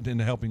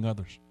into helping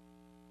others?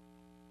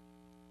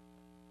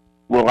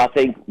 Well, I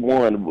think,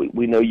 one,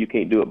 we know you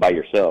can't do it by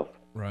yourself.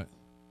 Right.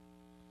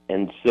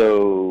 And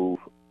so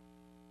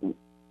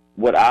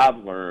what I've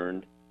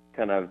learned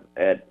kind of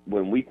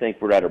when we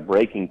think we're at a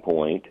breaking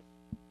point,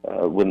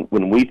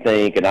 when we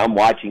think, and I'm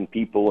watching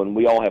people, and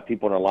we all have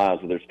people in our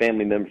lives, whether it's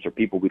family members or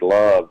people we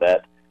love,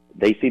 that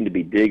they seem to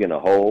be digging a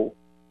hole,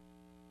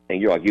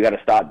 and you're like, you got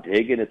to stop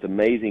digging. It's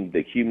amazing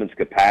the human's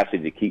capacity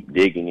to keep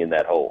digging in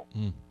that hole.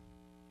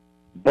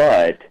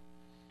 But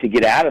to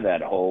get out of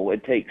that hole,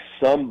 it takes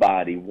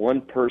somebody,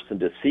 one person,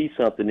 to see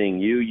something in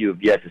you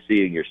have yet to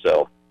see in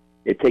yourself.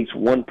 It takes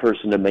one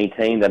person to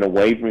maintain that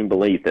unwavering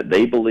belief that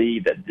they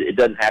believe that it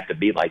doesn't have to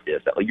be like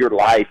this, that your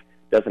life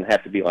doesn't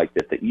have to be like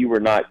this, that you were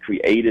not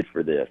created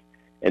for this.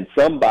 And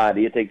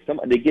it takes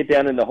somebody to get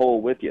down in the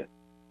hole with you.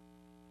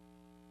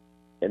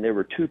 And there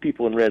were two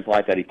people in Red's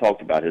life that he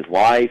talked about, his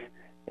wife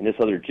and this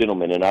other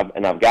gentleman.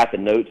 And I've got the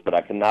notes, but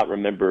I cannot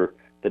remember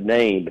the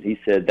name. But he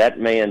said, that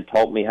man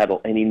taught me how to,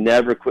 and he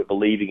never quit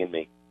believing in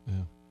me. Yeah.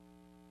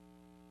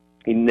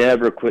 He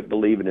never quit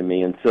believing in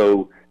me. And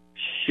so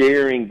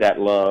sharing that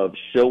love,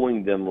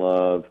 showing them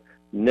love,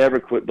 never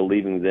quit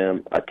believing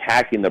them,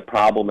 attacking the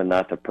problem and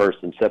not the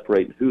person,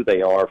 separating who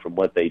they are from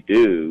what they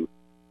do,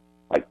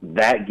 like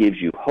that gives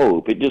you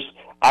hope.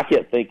 I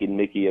kept thinking,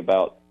 Mickey,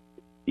 about,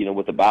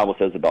 what the Bible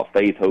says about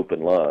faith, hope,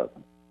 and love.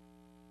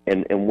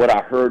 And what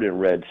I heard in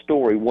Red's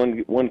story,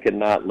 one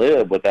cannot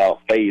live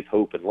without faith,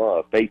 hope, and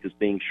love. Faith is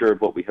being sure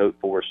of what we hope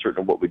for,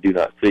 certain of what we do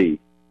not see.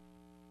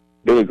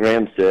 Billy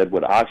Graham said,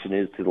 what oxygen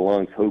is to the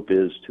lungs, hope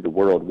is to the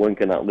world. One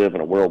cannot live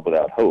in a world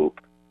without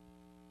hope.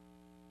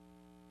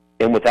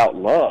 And without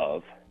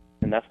love,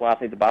 and that's why I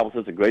think the Bible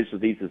says the greatest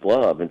disease is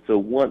love. And so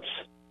once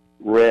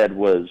Red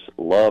was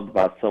loved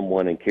by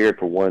someone and cared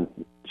for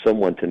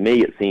someone, to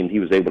me, it seemed he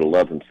was able to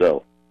love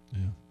himself. Yeah.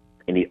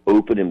 And he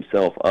opened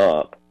himself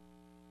up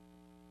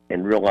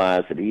and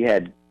realized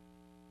that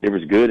there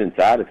was good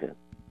inside of him.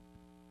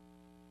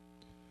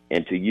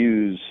 And to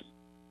use,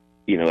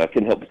 I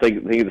couldn't help but think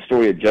of the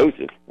story of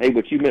Joseph. Hey,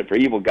 what you meant for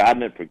evil, God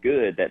meant for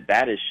good,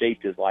 that has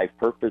shaped his life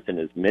purpose and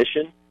his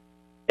mission.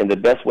 And the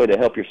best way to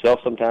help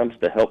yourself sometimes is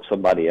to help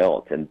somebody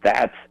else. And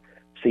that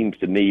seems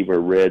to me where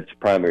Red's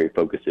primary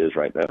focus is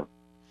right now.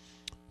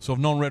 So I've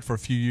known Red for a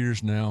few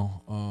years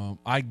now.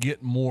 I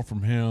get more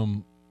from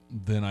him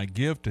than I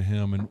give to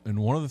him. And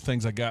one of the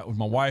things I got with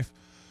my wife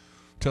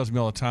tells me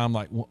all the time,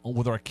 like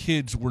with our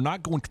kids, we're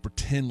not going to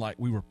pretend like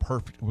we were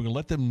perfect. We're going to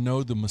let them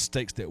know the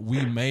mistakes that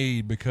we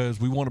made because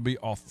we want to be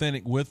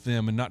authentic with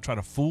them and not try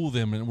to fool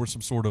them. And we're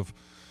some sort of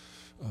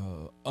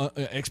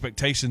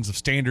expectations of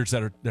standards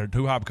that are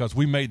too high because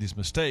we made these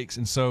mistakes.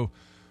 And so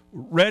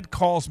Red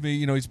calls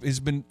me, he's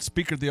been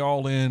speaker at the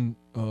All In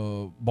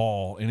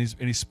ball, and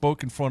he's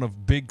spoke in front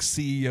of big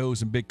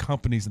CEOs and big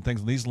companies and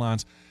things on these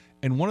lines.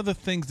 And one of the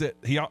things that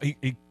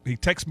he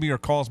texts me or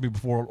calls me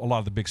before a lot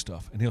of the big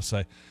stuff, and he'll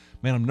say,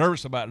 man, I'm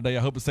nervous about it today. I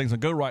hope this thing's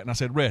going to go right. And I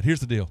said, Red, here's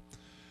the deal.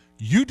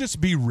 you just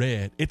be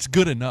Red. It's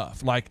good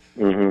enough. Like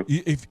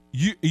if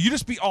you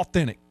just be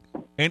authentic,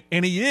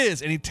 and he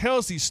is, and he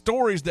tells these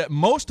stories that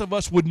most of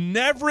us would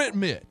never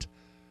admit,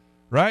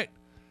 right?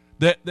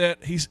 That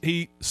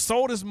he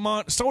sold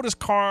his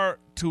car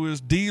to his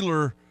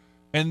dealer,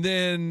 and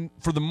then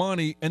for the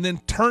money, and then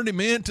turned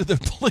him into the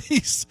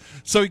police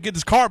so he could get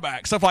his car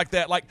back, stuff like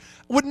that. Like,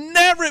 would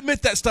never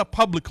admit that stuff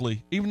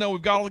publicly, even though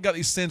we've all got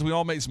these sins, we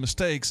all make some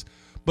mistakes.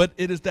 But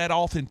it is that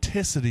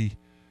authenticity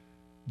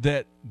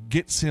that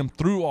gets him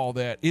through all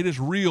that. It is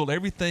real.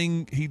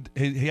 Everything he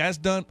has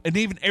done, and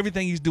even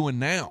everything he's doing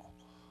now,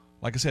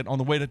 like I said, on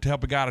the way to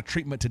help a guy out of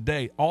treatment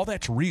today, all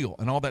that's real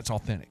and all that's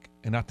authentic.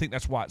 And I think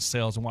that's why it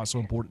sells and why it's so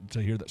important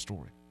to hear that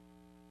story.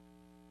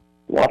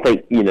 Well, I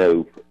think,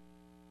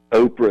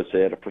 Oprah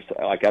said,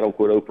 like, I don't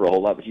quote Oprah a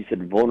whole lot, but she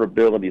said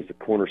vulnerability is the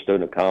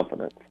cornerstone of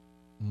confidence.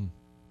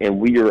 And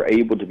we are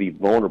able to be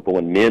vulnerable,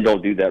 and men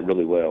don't do that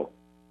really well.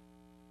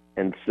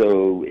 And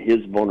so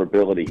his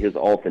vulnerability, his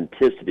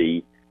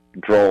authenticity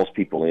draws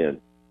people in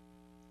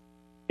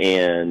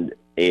and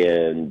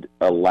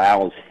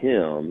allows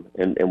him,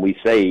 and we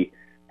say,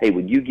 hey,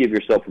 when you give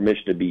yourself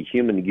permission to be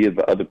human, give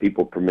other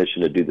people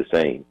permission to do the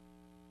same.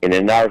 And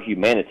in our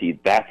humanity,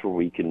 that's where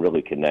we can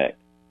really connect.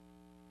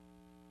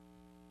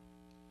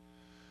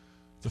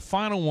 The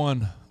final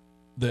one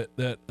that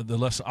the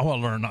lesson I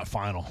want to learn,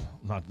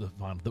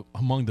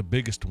 among the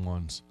biggest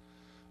ones,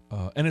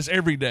 and it's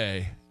every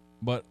day,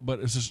 but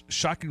it's this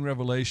shocking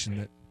revelation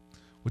that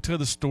we tell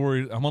the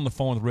story. I'm on the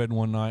phone with Red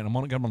one night.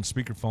 Got him on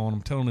speakerphone.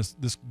 I'm telling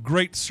this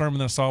great sermon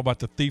that I saw about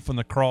the thief on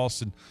the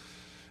cross,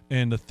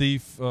 and the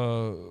thief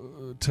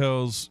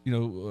tells,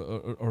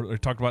 or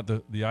talked about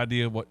the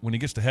idea of when he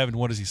gets to heaven,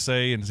 what does he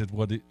say? And he said,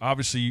 well,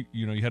 obviously,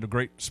 you had a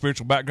great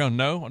spiritual background.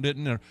 No, I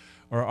didn't.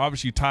 Or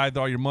obviously you tithed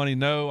all your money.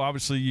 No.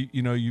 Obviously,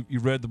 you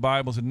read the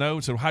Bible. I said,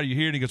 no. So how do you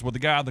hear it? He goes, well, the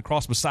guy on the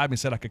cross beside me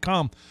said I could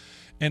come.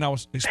 And I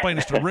was explaining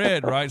this to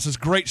Red, right? It's this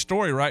great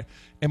story, right?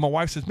 And my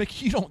wife says,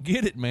 Mickey, you don't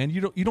get it, man.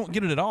 You don't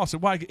get it at all. I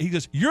said, why? He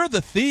goes, you're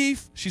the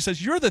thief. She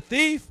says, you're the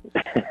thief.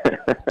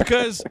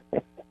 Because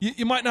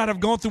you might not have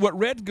gone through what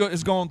Red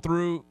has gone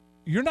through.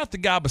 You're not the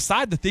guy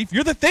beside the thief.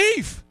 You're the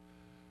thief.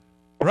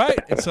 Right?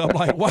 And so I'm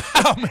like, wow,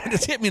 man,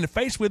 it's hit me in the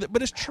face with it.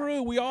 But it's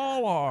true. We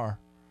all are.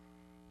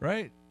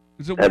 Right?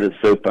 That is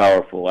so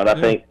powerful. And I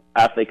think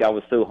I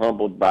was so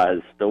humbled by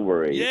his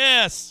story.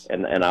 Yes.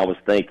 And I was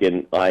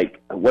thinking, like,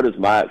 what is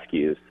my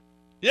excuse?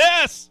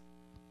 Yes.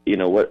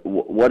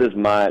 What is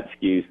my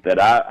excuse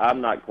that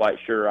I'm not quite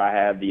sure I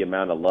have the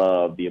amount of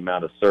love, the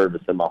amount of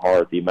service in my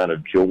heart, the amount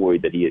of joy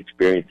that he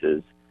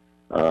experiences,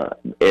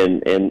 and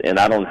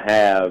I don't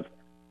have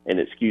an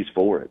excuse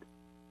for it.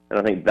 And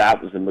I think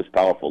that was the most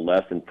powerful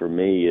lesson for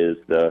me, is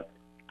the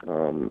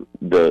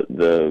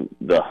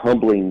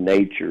humbling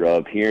nature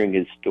of hearing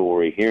his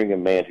story, hearing a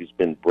man who's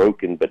been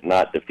broken but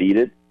not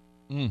defeated,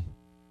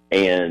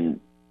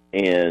 and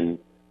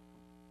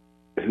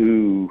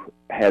who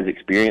has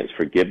experienced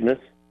forgiveness.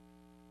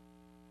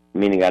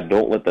 Meaning, I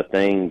don't let the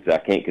things I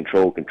can't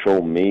control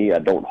me. I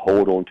don't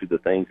hold on to the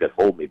things that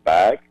hold me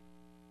back.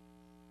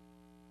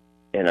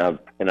 And I've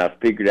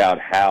figured out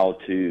how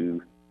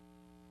to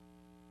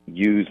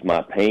use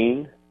my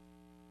pain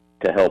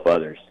to help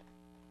others.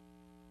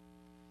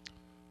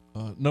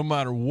 No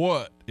matter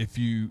what, if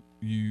you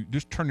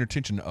just turn your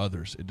attention to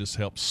others, it just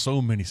helps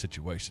so many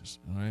situations.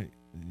 Right?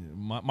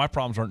 My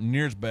problems aren't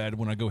near as bad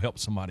when I go help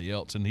somebody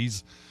else, and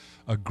he's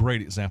a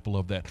great example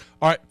of that.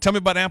 All right, tell me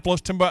about Amplos.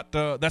 Tell me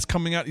about that's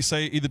coming out. You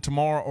say either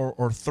tomorrow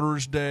or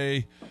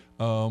Thursday.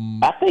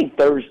 I think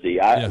Thursday.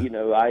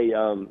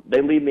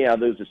 They leave me out of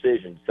those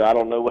decisions, so I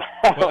don't know. Well,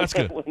 that's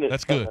good.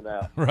 That's good.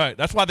 Right.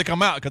 That's why they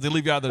come out, because they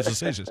leave you out of those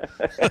decisions.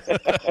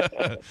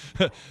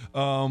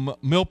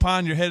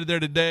 Millpine, you're headed there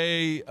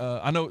today.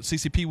 I know at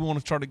CCP we want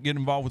to try to get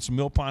involved with some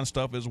Millpine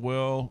stuff as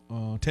well.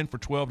 10 for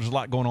 12. There's a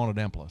lot going on at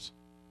Amplos.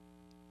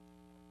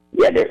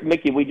 Yeah,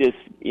 Mickey, we just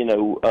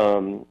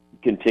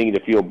continue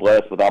to feel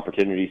blessed with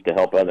opportunities to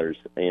help others,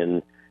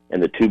 and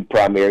the two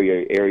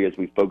primary areas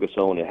we focus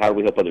on, and how do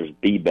we help others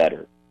be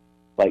better?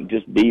 Like,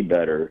 just be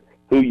better,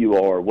 who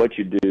you are, what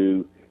you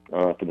do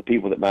for the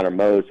people that matter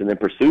most, and then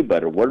pursue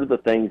better. What are the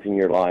things in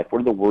your life?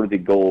 What are the worthy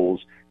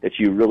goals that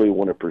you really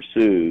want to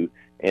pursue?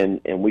 And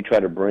we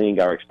try to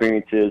bring our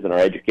experiences and our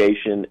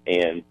education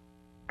and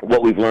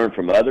what we've learned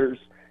from others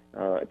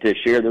to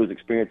share those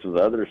experiences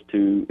with others,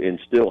 to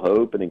instill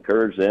hope and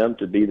encourage them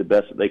to be the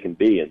best that they can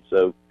be. And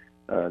so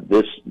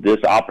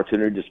this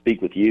opportunity to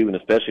speak with you, and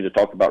especially to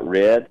talk about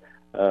Red,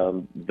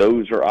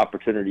 those are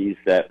opportunities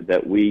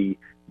that we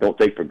don't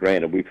take for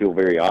granted. We feel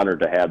very honored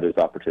to have those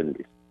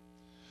opportunities.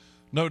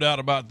 No doubt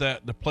about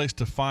that. The place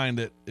to find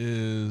it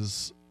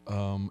is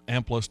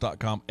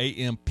amplos.com,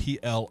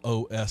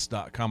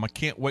 amplos.com. I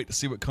can't wait to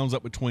see what comes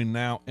up between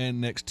now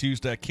and next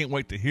Tuesday. I can't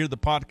wait to hear the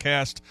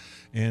podcast,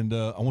 and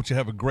I want you to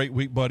have a great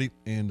week, buddy,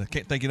 and I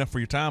can't thank you enough for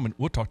your time, and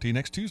we'll talk to you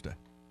next Tuesday.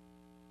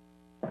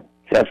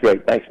 Sounds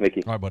great. Thanks,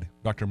 Mickey. All right, buddy.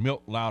 Dr.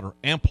 Milt Lowder,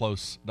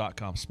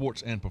 amplos.com,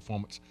 sports and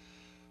performance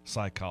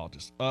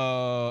psychologist.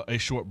 A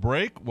short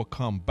break. We'll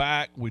come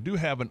back. We do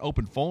have an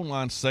open phone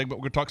line segment.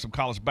 We're going to talk some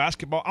college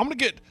basketball. I'm going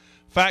to get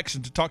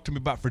Faxon to talk to me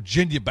about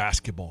Virginia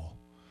basketball.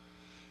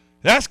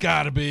 That's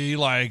got to be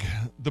like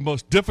the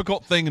most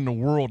difficult thing in the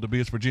world to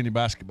be a Virginia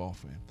basketball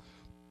fan.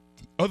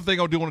 Other thing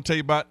I do want to tell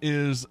you about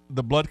is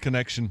the Blood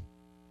Connection.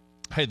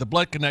 Hey, the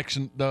Blood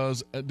Connection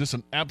does just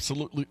an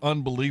absolutely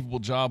unbelievable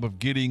job of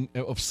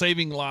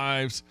saving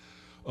lives,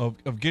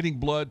 of getting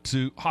blood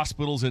to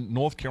hospitals in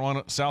North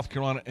Carolina, South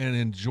Carolina, and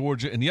in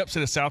Georgia. In the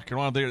upstate of South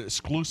Carolina, they're an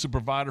exclusive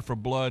provider for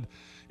blood.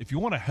 If you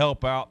want to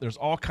help out, there's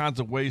all kinds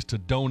of ways to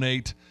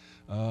donate.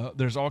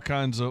 There's all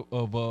kinds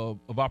of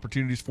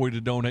opportunities for you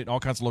to donate, all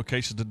kinds of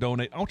locations to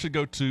donate. I want you to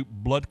go to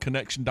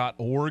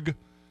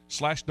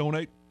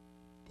bloodconnection.org/donate,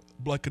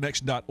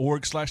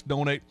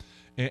 bloodconnection.org/donate,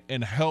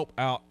 and help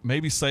out,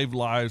 maybe save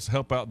lives,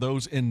 help out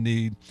those in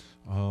need,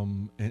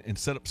 and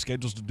set up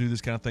schedules to do this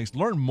kind of things.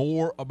 Learn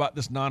more about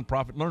this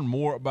nonprofit. Learn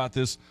more about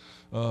this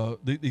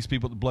these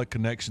people at the Blood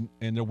Connection,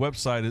 and their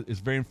website is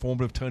very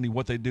informative, telling you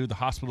what they do, the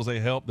hospitals they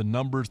help, the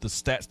numbers, the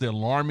stats, the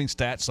alarming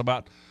stats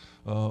about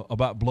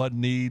blood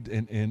need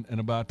and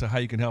about how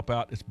you can help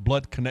out. It's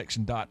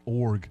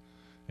bloodconnection.org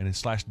and then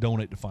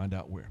 /donate to find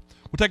out where.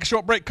 We'll take a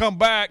short break, come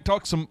back,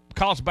 talk some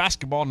college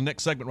basketball in the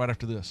next segment right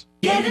after this.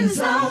 Get in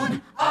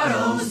zone,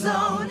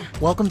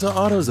 AutoZone. Welcome to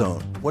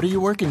AutoZone. What are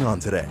you working on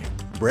today?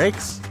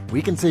 Brakes?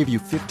 We can save you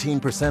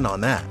 15% on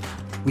that.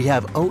 We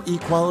have OE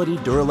quality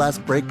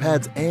Duralast brake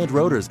pads and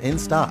rotors in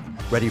stock,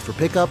 ready for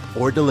pickup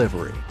or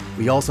delivery.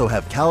 We also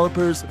have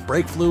calipers,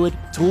 brake fluid,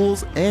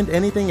 tools, and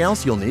anything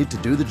else you'll need to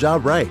do the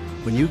job right.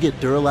 When you get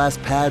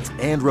Duralast pads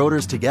and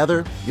rotors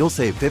together, you'll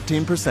save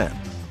 15%.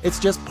 It's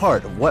just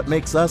part of what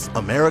makes us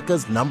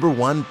America's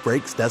 #1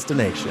 brakes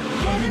destination.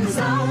 Get in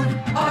zone,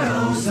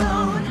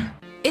 AutoZone.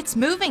 It's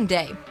moving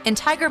day, and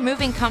Tiger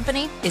Moving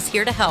Company is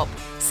here to help.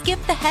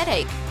 Skip the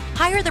headache.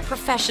 Hire the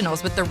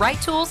professionals with the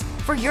right tools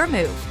for your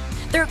move.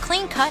 They're a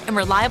clean-cut and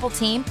reliable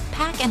team,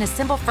 pack and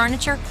assemble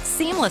furniture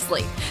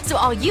seamlessly, so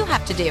all you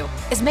have to do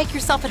is make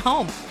yourself at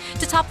home.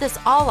 To top this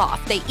all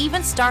off, they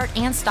even start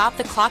and stop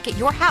the clock at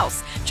your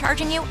house,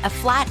 charging you a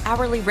flat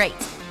hourly rate.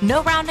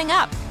 No rounding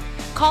up.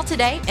 Call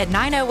today at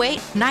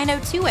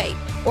 908-9028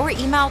 or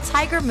email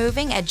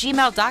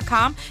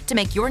tigermoving@gmail.com to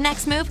make your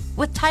next move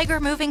with Tiger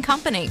Moving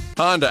Company.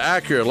 Honda,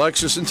 Acura,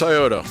 Lexus, and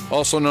Toyota,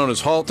 also known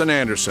as Halt and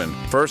Anderson.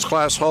 First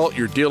Class Halt,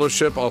 your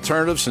dealership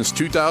alternative since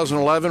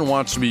 2011,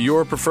 wants to be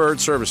your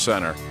preferred service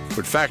center.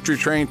 With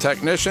factory-trained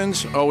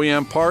technicians,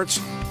 OEM parts,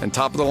 and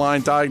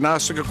top-of-the-line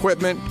diagnostic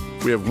equipment,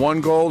 we have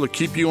one goal: to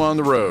keep you on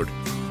the road.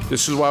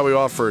 This is why we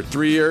offer a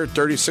 3-year,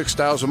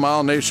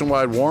 36,000-mile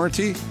nationwide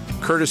warranty,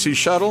 courtesy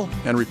shuttle,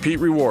 and repeat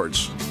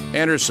rewards.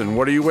 Anderson,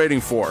 what are you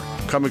waiting for?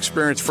 Come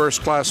experience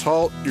First Class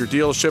Halt, your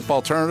dealership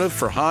alternative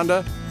for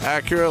Honda,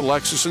 Acura,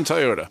 Lexus, and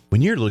Toyota.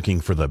 When you're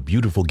looking for the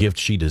beautiful gift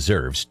she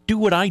deserves, do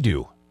what I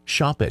do.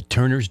 Shop at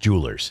Turner's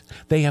Jewelers.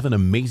 They have an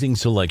amazing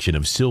selection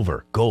of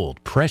silver, gold,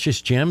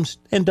 precious gems,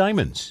 and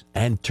diamonds.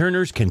 And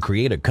Turner's can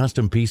create a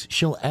custom piece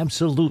she'll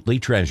absolutely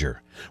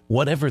treasure.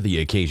 Whatever the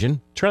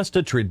occasion, trust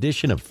a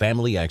tradition of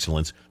family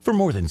excellence for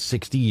more than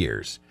 60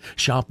 years.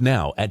 Shop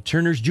now at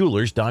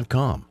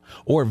turnersjewelers.com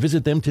or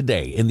visit them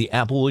today in the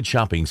Applewood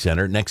Shopping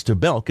Center next to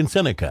Belk and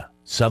Seneca.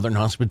 Southern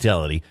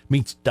hospitality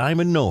meets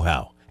diamond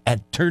know-how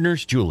at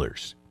Turner's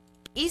Jewelers.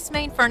 East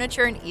Main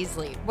Furniture in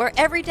Easley, where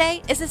every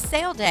day is a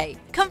sale day.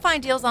 Come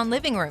find deals on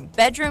living room,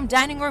 bedroom,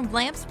 dining room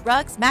lamps,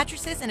 rugs,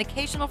 mattresses, and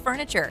occasional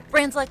furniture.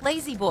 Brands like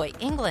Lazy Boy,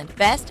 England,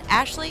 Best,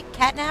 Ashley,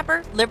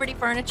 Catnapper, Liberty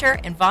Furniture,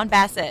 and Von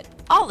Bassett.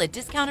 All at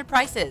discounted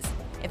prices.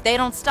 If they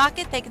don't stock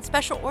it, they can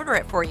special order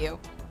it for you.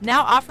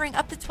 Now offering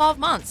up to 12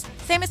 months.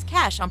 Same as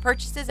cash on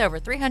purchases over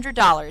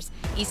 $300.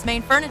 East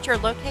Main Furniture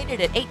located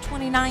at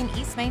 829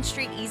 East Main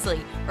Street,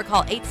 Easley. Or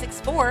call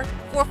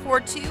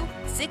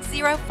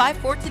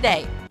 864-442-6054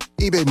 today.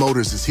 eBay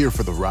Motors is here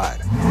for the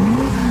ride.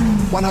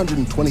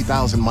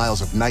 120,000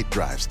 miles of night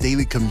drives,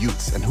 daily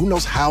commutes, and who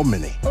knows how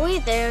many. Are we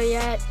there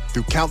yet?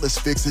 Through countless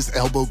fixes,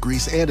 elbow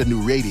grease, and a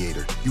new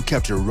radiator, you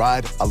kept your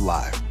ride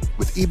alive.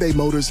 With eBay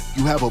Motors,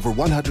 you have over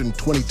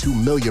 122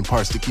 million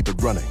parts to keep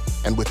it running.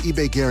 And with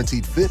eBay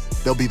Guaranteed Fit,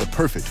 they'll be the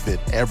perfect fit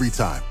every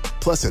time.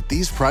 Plus, at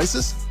these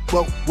prices,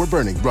 well, we're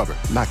burning rubber,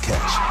 not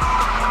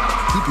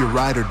cash. Keep your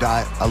ride or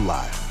die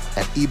alive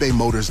at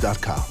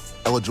ebaymotors.com.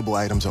 Eligible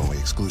items only.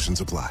 Exclusions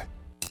apply.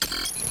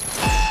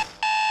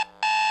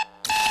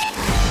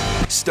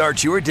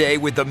 Start your day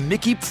with the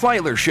Mickey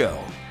Plyler Show,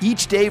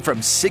 each day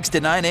from 6 to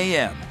 9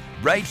 a.m.,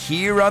 right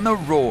here on The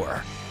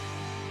Roar.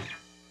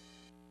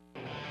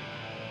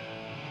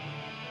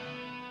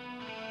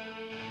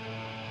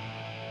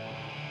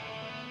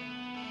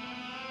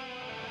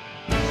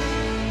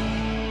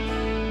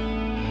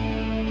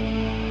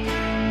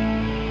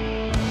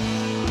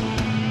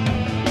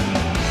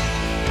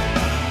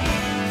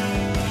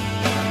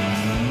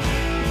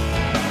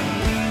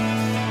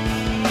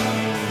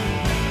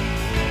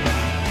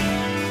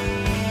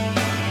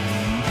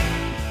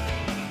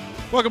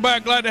 Welcome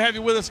back. Glad to have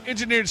you with us.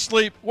 Engineered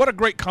Sleep. What a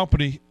great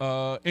company.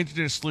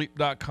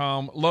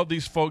 EngineeredSleep.com. Love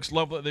these folks.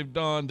 Love what they've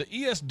done. The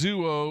ES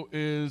Duo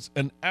is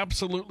an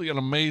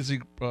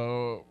amazing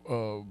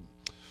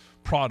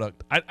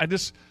product. I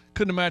just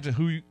couldn't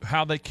imagine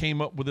how they came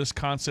up with this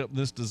concept,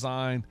 this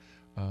design.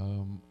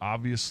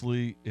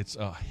 Obviously, it's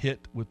a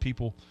hit with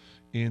people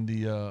in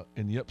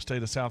the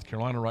upstate of South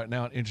Carolina right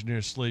now at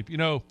Engineered Sleep. You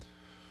know,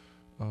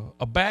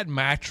 a bad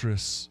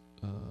mattress,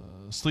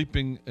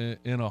 sleeping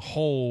in a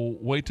hole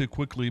way too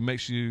quickly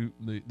makes you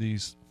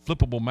these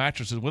flippable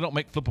mattresses. We don't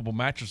make flippable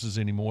mattresses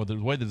anymore. The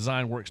way the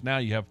design works now,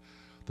 you have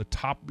the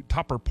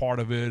topper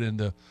part of it,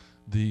 and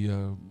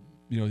you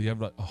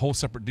have a whole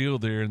separate deal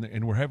there,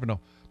 and we're having a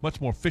much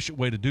more efficient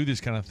way to do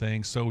these kind of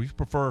things. So if you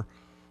prefer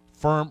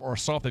firm or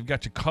soft, they've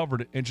got you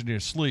covered at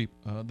Engineered Sleep.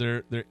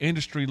 They're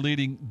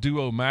industry-leading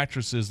duo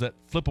mattresses, that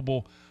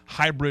flippable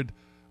hybrid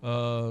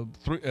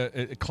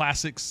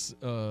classics.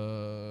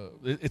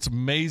 It's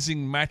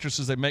amazing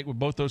mattresses they make with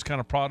both those kind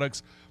of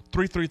products.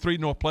 333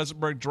 North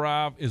Pleasantburg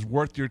Drive is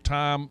worth your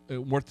time.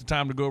 Worth the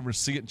time to go over and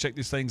see it and check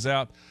these things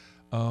out.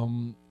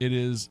 It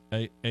is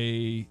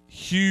a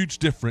huge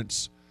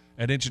difference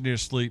at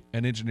Engineered Sleep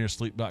and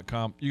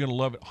EngineeredSleep.com. You're going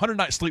to love it.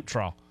 100-night sleep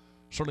trial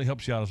certainly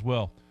helps you out as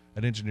well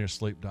at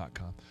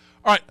EngineeredSleep.com.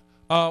 All right,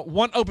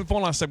 one open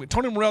phone line segment.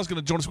 Tony Morrell's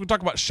going to join us. We're going to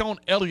talk about Sean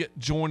Elliott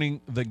joining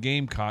the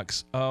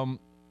Gamecocks.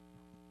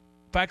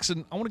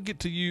 Faxon, I want to get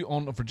to you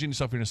on the Virginia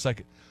stuff here in a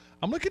second.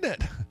 I'm looking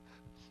at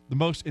the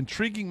most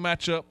intriguing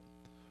matchup,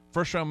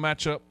 first-round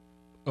matchup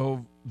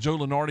of Joe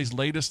Lunardi's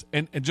latest,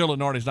 and Joe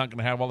Lunardi's not going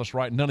to have all this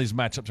right. None of these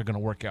matchups are going to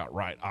work out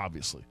right,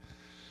 obviously.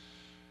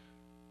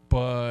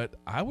 But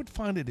I would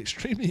find it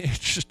extremely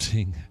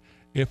interesting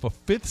if a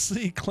 5th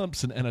seed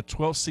Clemson and a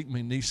 12th seed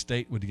McNeese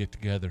State would get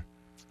together.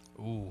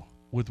 Ooh.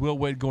 With Will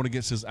Wade going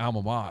against his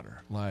alma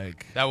mater.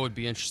 That would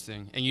be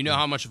interesting. And you know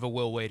how much of a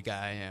Will Wade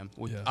guy I am.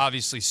 Would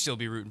obviously still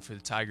be rooting for the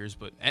Tigers.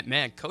 But,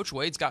 man, Coach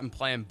Wade's gotten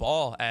playing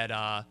ball at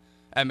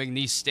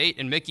McNeese State.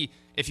 And, Mickey,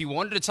 if you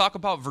wanted to talk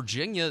about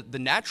Virginia, the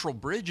natural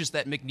bridge is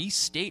that McNeese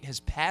State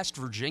has passed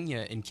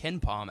Virginia in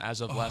KenPom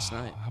as of last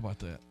night. How about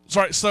that?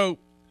 Sorry, so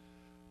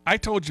I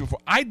told you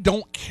before, I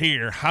don't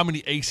care how many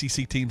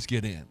ACC teams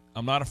get in.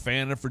 I'm not a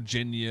fan of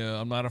Virginia.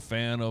 I'm not a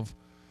fan of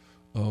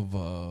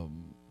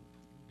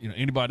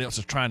anybody else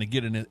is trying to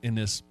get in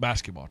this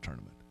basketball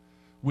tournament.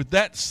 With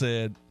that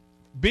said,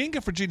 being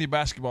a Virginia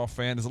basketball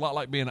fan is a lot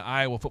like being an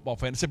Iowa football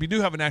fan, except you do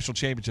have a national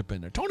championship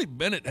in there. Tony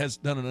Bennett has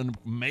done an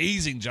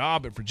amazing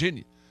job at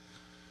Virginia,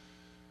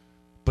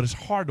 but it's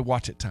hard to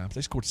watch at times.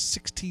 They scored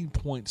 16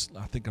 points.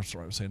 I think I'm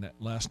sorry I was saying that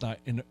last night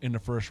in the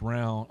first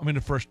round. I mean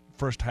the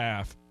first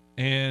half,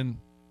 and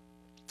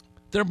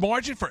their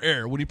margin for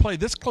error when you play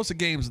this close of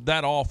games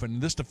that often,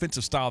 this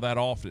defensive style that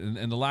often,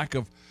 and the lack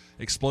of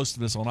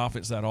explosiveness on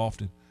offense that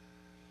often,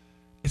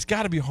 it's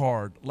got to be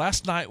hard.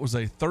 Last night was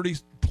a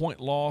 30-point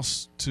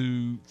loss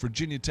to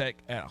Virginia Tech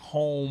at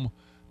home.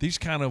 These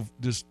kind of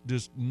just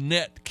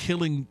net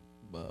killing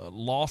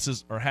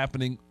losses are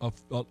happening a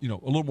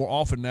little more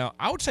often now.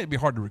 I would say it'd be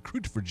hard to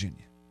recruit to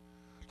Virginia.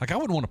 I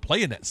wouldn't want to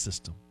play in that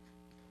system.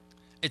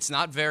 It's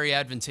not very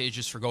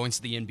advantageous for going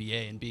to the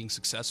NBA and being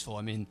successful.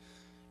 I mean,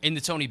 in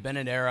the Tony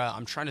Bennett era,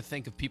 I'm trying to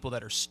think of people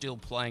that are still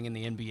playing in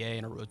the NBA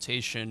in a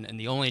rotation, and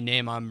the only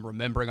name I'm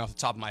remembering off the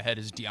top of my head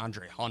is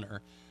DeAndre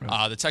Hunter.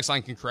 Right. The text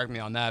line can correct me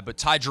on that, but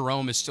Ty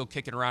Jerome is still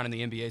kicking around in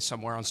the NBA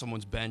somewhere on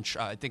someone's bench.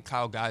 I think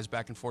Kyle Guy's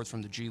back and forth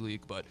from the G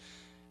League, but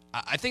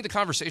I think the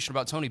conversation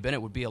about Tony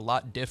Bennett would be a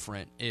lot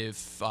different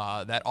if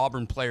that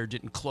Auburn player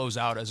didn't close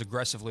out as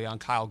aggressively on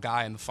Kyle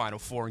Guy in the Final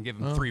Four and give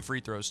him 3 free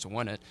throws to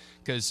win it.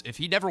 Because if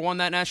he never won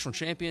that national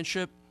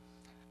championship,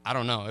 I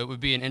don't know. It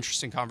would be an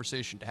interesting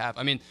conversation to have.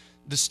 I mean,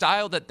 the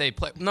style that they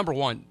play, number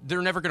one,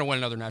 they're never going to win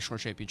another national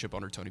championship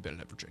under Tony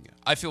Bennett at Virginia.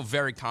 I feel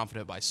very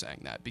confident by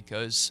saying that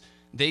because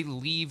they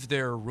leave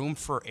their room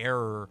for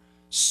error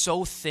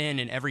so thin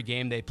in every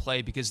game they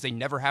play because they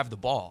never have the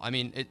ball. I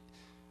mean,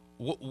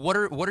 what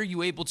are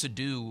you able to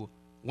do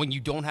when you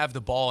don't have the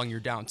ball and you're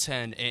down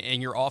 10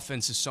 and your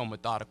offense is so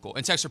methodical?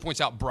 And Texter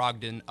points out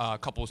Brogdon. A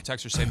couple of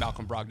Texters say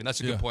Malcolm Brogdon. That's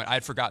a good point. I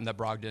had forgotten that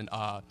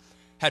Brogdon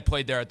had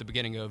played there at the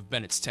beginning of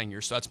Bennett's tenure,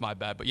 so that's my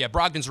bad. But, yeah,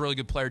 Brogdon's a really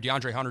good player.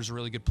 DeAndre Hunter's a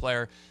really good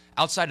player.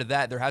 Outside of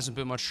that, there hasn't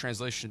been much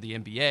translation to the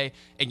NBA.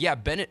 And, yeah,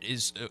 Bennett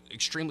is an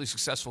extremely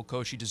successful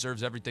coach. He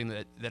deserves everything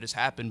that has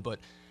happened. But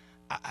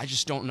I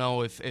just don't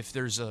know if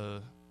there's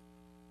a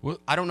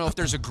 – I don't know if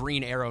there's a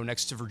green arrow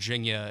next to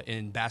Virginia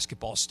in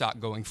basketball stock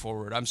going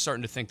forward. I'm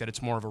starting to think that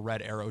it's more of a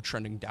red arrow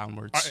trending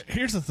downwards. All right,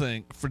 here's the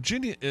thing.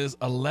 Virginia is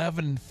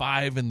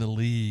 11-5 in the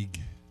league,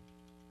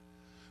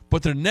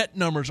 but their net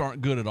numbers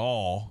aren't good at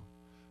all.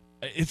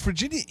 Is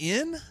Virginia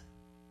in?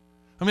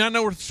 I mean, I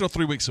know we're still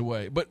 3 weeks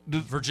away, but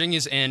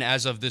Virginia's in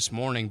as of this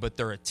morning, but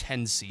they're a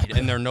 10 seed,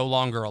 and they're no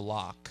longer a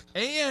lock.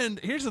 And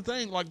here's the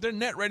thing, their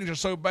net ratings are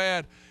so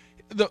bad.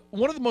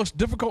 One of the most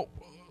difficult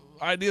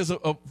ideas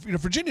of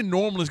Virginia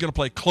normally is going to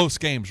play close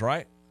games,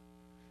 right?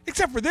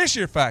 Except for this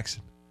year,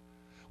 Faxon.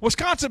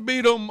 Wisconsin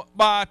beat them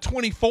by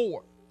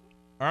 24, all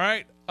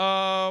right?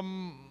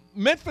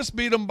 Memphis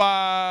beat them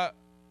by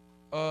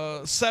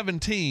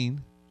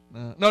 17.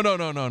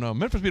 No.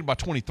 Memphis beat them by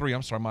 23.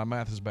 I'm sorry, my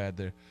math is bad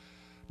there.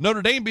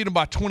 Notre Dame beat them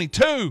by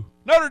 22.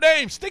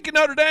 Stinking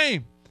Notre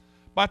Dame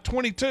by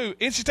 22.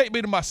 NC State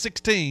beat them by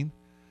 16.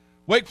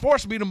 Wake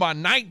Forest beat them by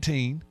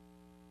 19.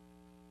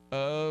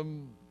 A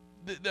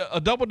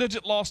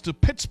double-digit loss to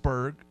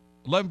Pittsburgh,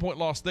 11-point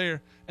loss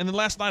there. And then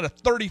last night, a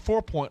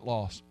 34-point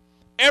loss.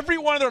 Every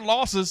one of their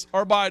losses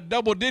are by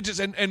double digits,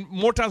 and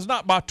more times than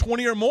not by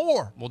 20 or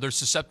more. Well, they're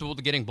susceptible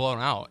to getting blown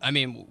out. I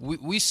mean,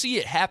 we see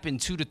it happen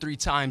 2 to 3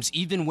 times,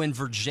 even when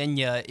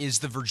Virginia is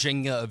the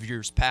Virginia of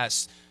years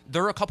past.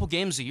 There are a couple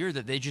games a year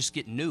that they just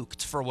get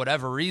nuked for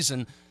whatever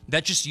reason.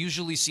 That just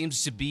usually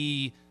seems to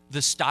be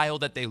the style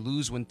that they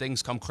lose when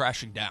things come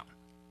crashing down.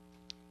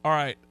 All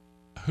right.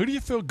 Who do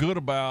you feel good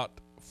about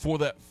for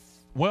that?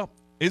 Well,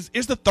 is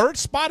the third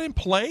spot in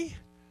play?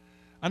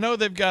 I know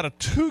they've got a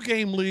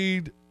 2-game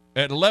lead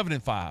at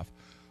 11-5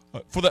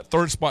 for that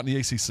third spot in the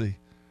ACC.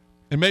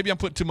 And maybe I'm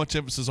putting too much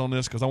emphasis on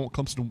this because I want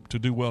Clemson to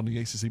do well in the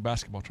ACC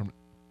basketball tournament.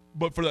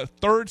 But for that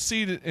third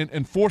seed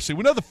and fourth seed,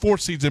 we know the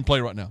fourth seed's in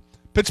play right now.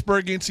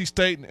 Pittsburgh, NC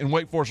State, and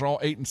Wake Forest are all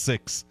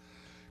 8-6.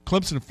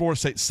 Clemson and Florida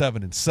State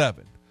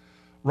 7-7.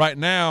 Right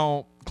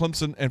now,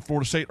 Clemson and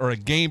Florida State are a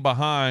game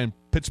behind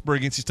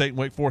Pittsburgh, NC State, and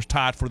Wake Forest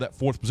tied for that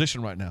fourth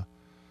position right now.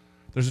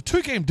 There's a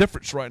 2-game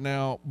difference right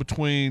now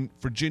between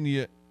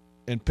Virginia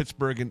and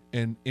Pittsburgh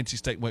and NC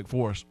State and Wake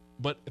Forest.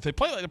 But if they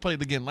play like they played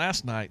again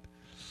last night,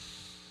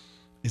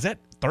 is that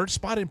third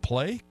spot in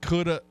play?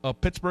 Could a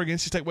Pittsburgh, NC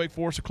State, Wake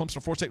Forest, or Clemson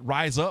or Florida State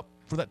rise up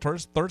for that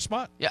third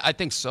spot? Yeah, I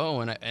think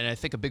so, and I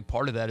think a big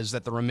part of that is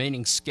that the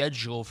remaining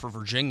schedule for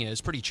Virginia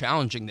is pretty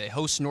challenging. They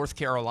host North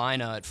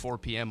Carolina at 4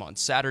 p.m. on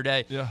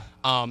Saturday. Yeah.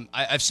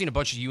 I've seen a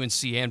bunch of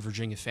UNC and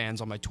Virginia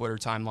fans on my Twitter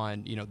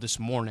timeline, this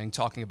morning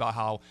talking about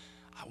how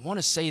I want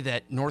to say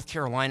that North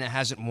Carolina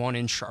hasn't won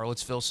in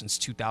Charlottesville since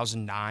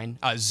 2009.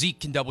 Zeke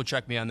can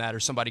double-check me on that, or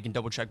somebody can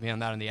double-check me on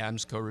that on the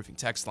Adams Co-Roofing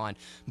text line.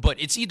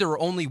 But it's either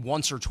only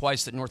once or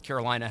twice that North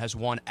Carolina has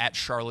won at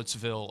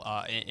Charlottesville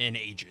in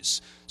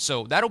ages.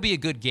 So that'll be a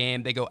good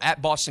game. They go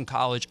at Boston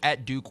College,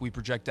 at Duke. We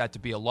project that to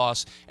be a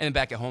loss, and then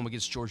back at home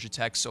against Georgia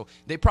Tech. So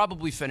they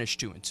probably finish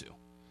 2-2.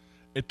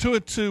 A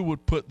 2-2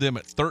 would put them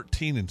at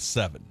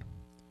 13-7.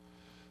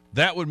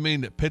 That would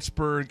mean that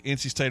Pittsburgh,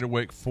 NC State, or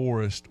Wake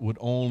Forest could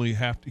only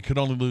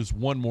lose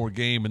one more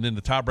game, and then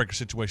the tiebreaker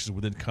situations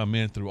would then come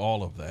in through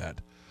all of that.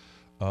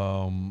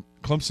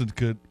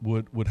 Clemson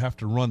would have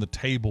to run the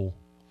table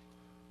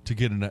to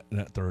get in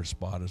that third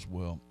spot as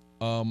well.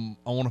 I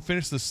want to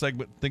finish this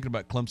segment thinking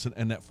about Clemson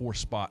and that fourth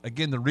spot.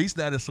 Again, the reason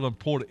that is so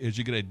important is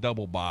you get a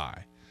double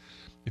bye.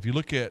 If you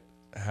look at,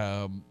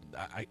 I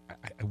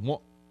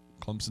want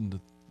Clemson to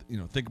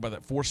think about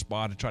that fourth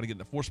spot and try to get in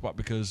the fourth spot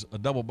because a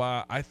double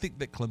bye, I think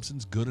that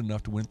Clemson's good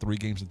enough to win 3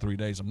 games in 3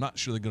 days. I'm not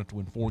sure they're going to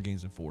win 4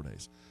 games in 4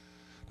 days.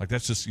 Like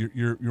that's just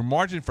your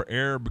margin for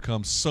error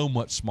becomes so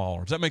much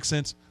smaller. Does that make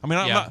sense? I mean,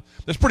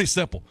 that's pretty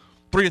simple.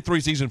 3-3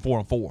 is easier than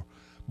 4-4.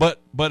 But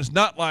it's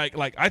not like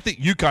I think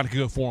UConn could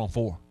go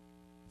 4-4,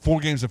 4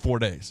 games in 4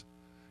 days.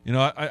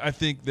 I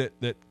think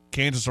that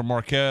Kansas or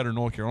Marquette or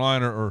North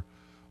Carolina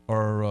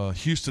or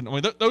Houston. I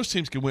mean, those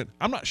teams can win.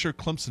 I'm not sure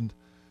Clemson.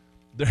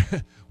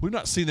 We've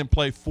not seen them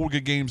play 4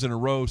 good games in a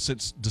row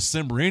since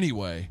December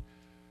anyway.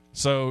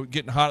 So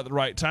getting hot at the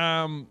right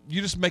time,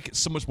 you just make it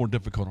so much more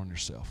difficult on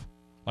yourself.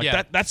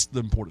 That's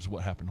the importance of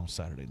what happened on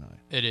Saturday night.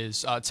 It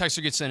is.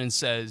 Texter gets in and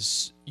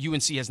says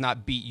UNC has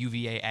not beat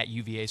UVA at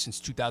UVA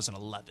since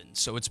 2011.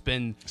 So it's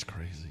been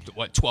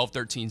 12,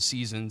 13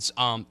 seasons.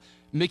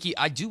 Mickey,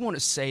 I do want to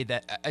say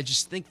that I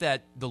just think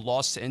that the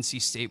loss to NC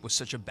State was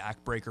such a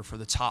backbreaker for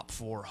the top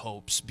 4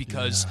 hopes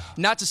because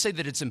not to say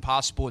that it's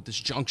impossible at this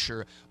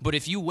juncture, but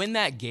if you win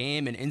that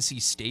game and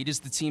NC State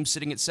is the team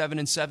sitting at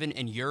 7-7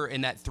 and you're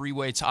in that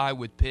 3-way tie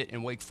with Pitt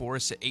and Wake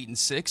Forest at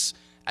 8-6,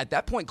 at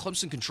that point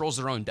Clemson controls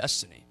their own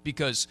destiny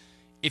because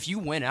if you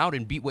win out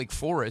and beat Wake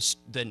Forest,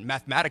 then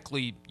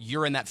mathematically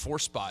you're in that 4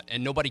 spot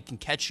and nobody can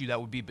catch you that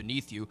would be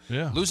beneath you.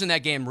 Yeah. Losing that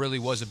game really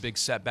was a big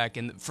setback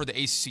for the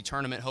ACC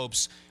tournament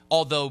hopes,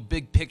 although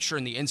big picture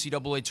in the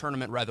NCAA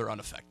tournament rather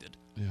unaffected.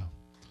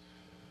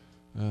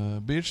 Yeah.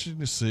 Be interesting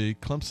to see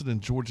Clemson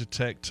and Georgia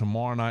Tech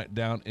tomorrow night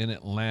down in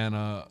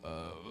Atlanta.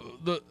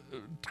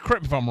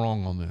 Correct me if I'm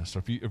wrong on this,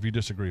 or if you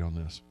disagree on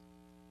this.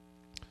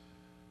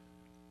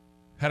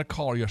 Had a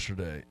caller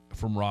yesterday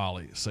from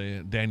Raleigh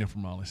saying, Daniel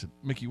from Raleigh said,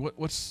 Mickey,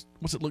 what's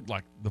it look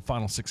like the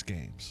final 6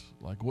 games?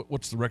 Like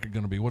what's the record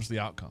going to be? What's the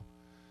outcome?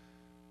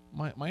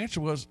 My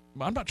answer was,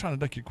 I'm not trying to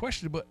duck your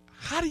question, but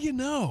how do you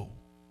know?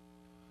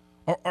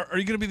 Are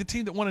you going to be the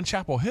team that won in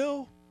Chapel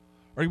Hill?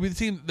 Are you going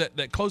to be the team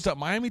that closed out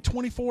Miami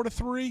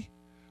 24-3?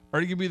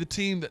 Are you going to be the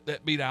team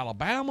that beat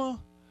Alabama?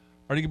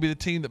 Are you going to be the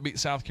team that beat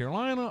South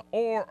Carolina?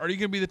 Or are you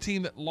going to be the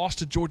team that lost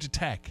to Georgia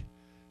Tech?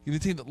 You're the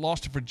team that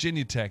lost to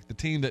Virginia Tech, the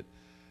team that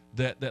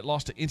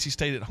lost to NC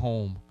State at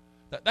home.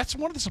 That's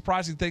one of the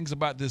surprising things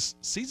about this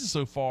season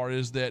so far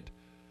is that,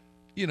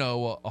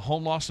 a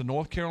home loss to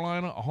North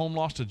Carolina, a home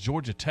loss to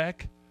Georgia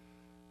Tech,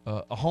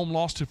 a home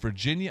loss to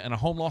Virginia, and a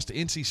home loss to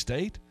NC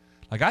State.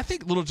 Like, I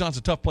think Little John's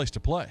a tough place to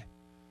play.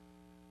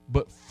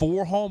 but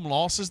 4 home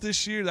losses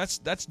this year,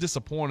 that's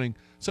disappointing.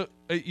 So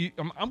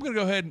I'm going to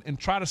go ahead and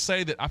try to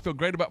say that I feel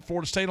great about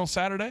Florida State on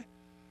Saturday,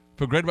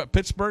 feel great about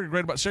Pittsburgh,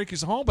 great about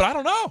Syracuse at home, but I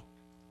don't know.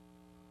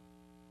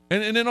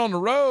 And then on the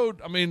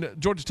road, I mean,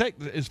 Georgia Tech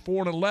is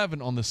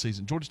 4-11 on this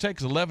season. Georgia Tech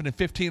is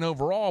 11-15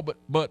 overall,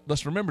 but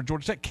let's remember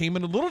Georgia Tech came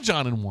into Little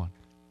John and won.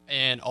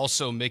 And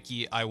also,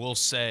 Mickey, I will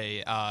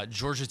say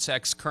Georgia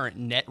Tech's current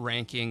net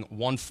ranking,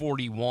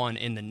 141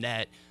 in the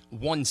net.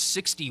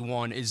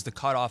 161 is the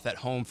cutoff at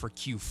home for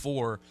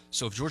Q4.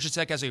 So if Georgia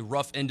Tech has a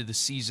rough end of the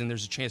season,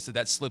 there's a chance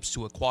that slips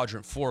to a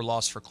quadrant 4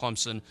 loss for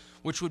Clemson,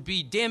 which would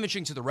be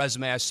damaging to the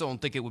resume. I still don't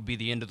think it would be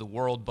the end of the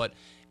world. But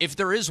if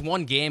there is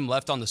one game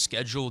left on the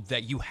schedule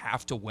that you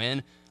have to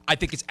win, I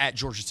think it's at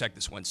Georgia Tech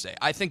this Wednesday.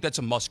 I think that's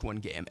a must-win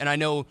game. And I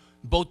know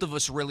both of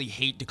us really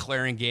hate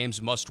declaring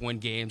games must-win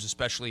games,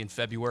 especially in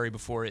February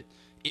before it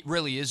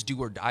really is do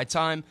or die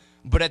time.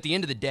 But at the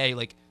end of the day,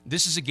 like,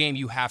 this is a game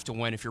you have to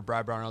win if you're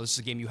Brad Brown. This is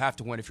a game you have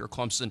to win if you're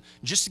Clemson,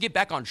 just to get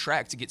back on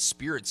track, to get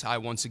spirits high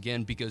once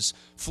again, because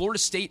Florida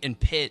State and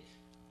Pitt,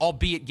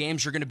 albeit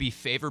games you're going to be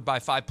favored by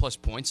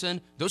 5+ points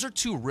in, those are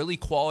 2 really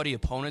quality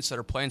opponents that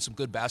are playing some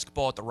good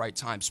basketball at the right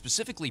time,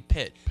 specifically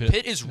Pitt.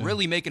 Pitt is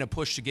really making a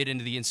push to get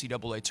into the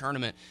NCAA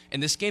tournament,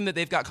 and this game that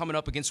they've got coming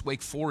up against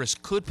Wake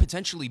Forest could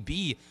potentially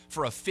be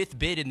for a 5th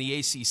bid in the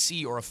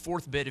ACC or a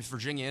 4th bid if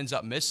Virginia ends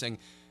up missing.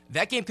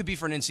 That game could be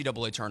for an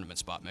NCAA tournament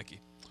spot,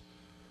 Mickey.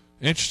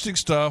 Interesting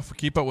stuff.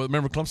 Keep up with it.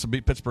 Remember, Clemson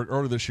beat Pittsburgh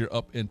earlier this year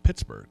up in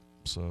Pittsburgh.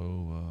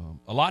 So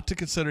a lot to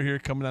consider here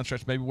coming down the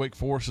stretch. Maybe Wake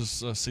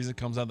Forest's season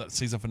comes out, that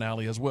season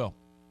finale as well.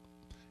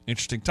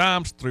 Interesting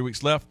times. 3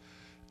 weeks left.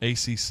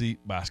 ACC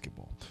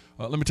basketball.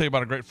 Let me tell you about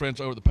our great friends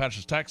over at the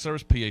Patterson's Tax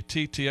Service,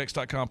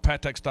 PATTX.com,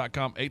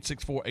 PatTax.com,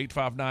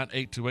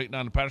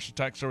 864-859-8289. The Patterson's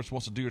Tax Service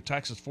wants to do your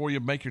taxes for you.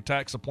 Make your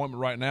tax appointment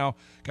right now.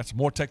 Got some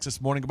more texts this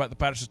morning about the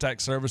Patterson's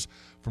Tax Service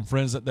from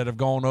friends that have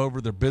gone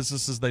over their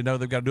businesses. They know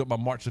they've got to do it by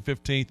March the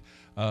 15th.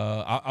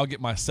 I'll get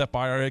my SEP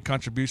IRA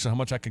contribution, how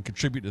much I can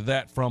contribute to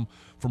that from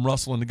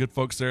Russell and the good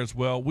folks there as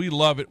well. We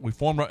love it. We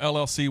formed our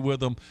LLC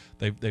with them.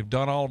 They've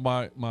done all of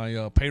my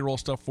payroll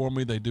stuff for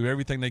me. They do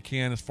everything they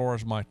can as far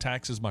as my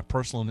taxes, my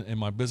personal and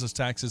my business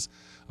taxes.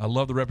 I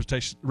love the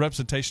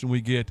representation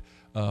we get.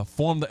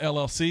 Form the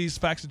LLCs,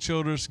 Faxon,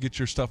 Childress, get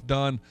your stuff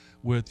done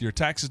with your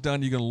taxes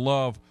done. You're going to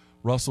love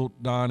Russell,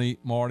 Donnie,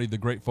 Marty, the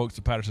great folks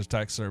at Patterson's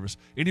Tax Service.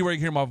 Anywhere you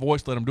can hear my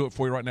voice, let them do it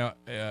for you right now.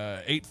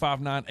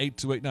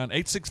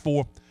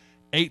 859-8289,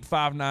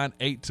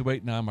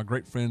 864-859-8289. My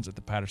great friends at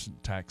the Patterson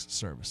Tax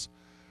Service.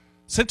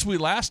 Since we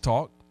last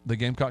talked, the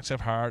Gamecocks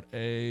have hired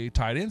a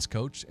tight ends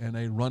coach and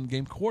a run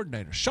game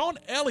coordinator. Sean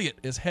Elliott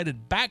is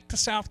headed back to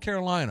South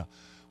Carolina.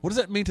 What does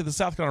that mean to the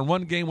South Carolina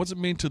run game? What does it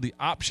mean to the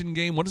option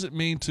game? What does it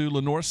mean to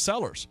Lenore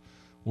Sellers?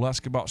 We'll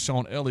ask about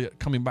Sean Elliott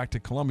coming back to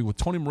Columbia with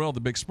Tony Morrell,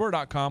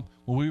 thebigspur.com,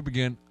 when we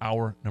begin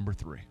hour number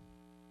 3.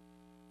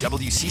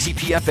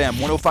 WCCP-FM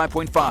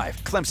 105.5,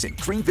 Clemson,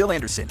 Greenville,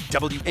 Anderson.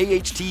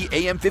 WAHT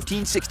AM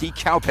 1560,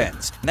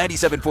 Cowpens.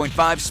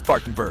 97.5,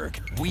 Spartanburg.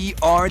 We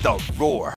are the Roar.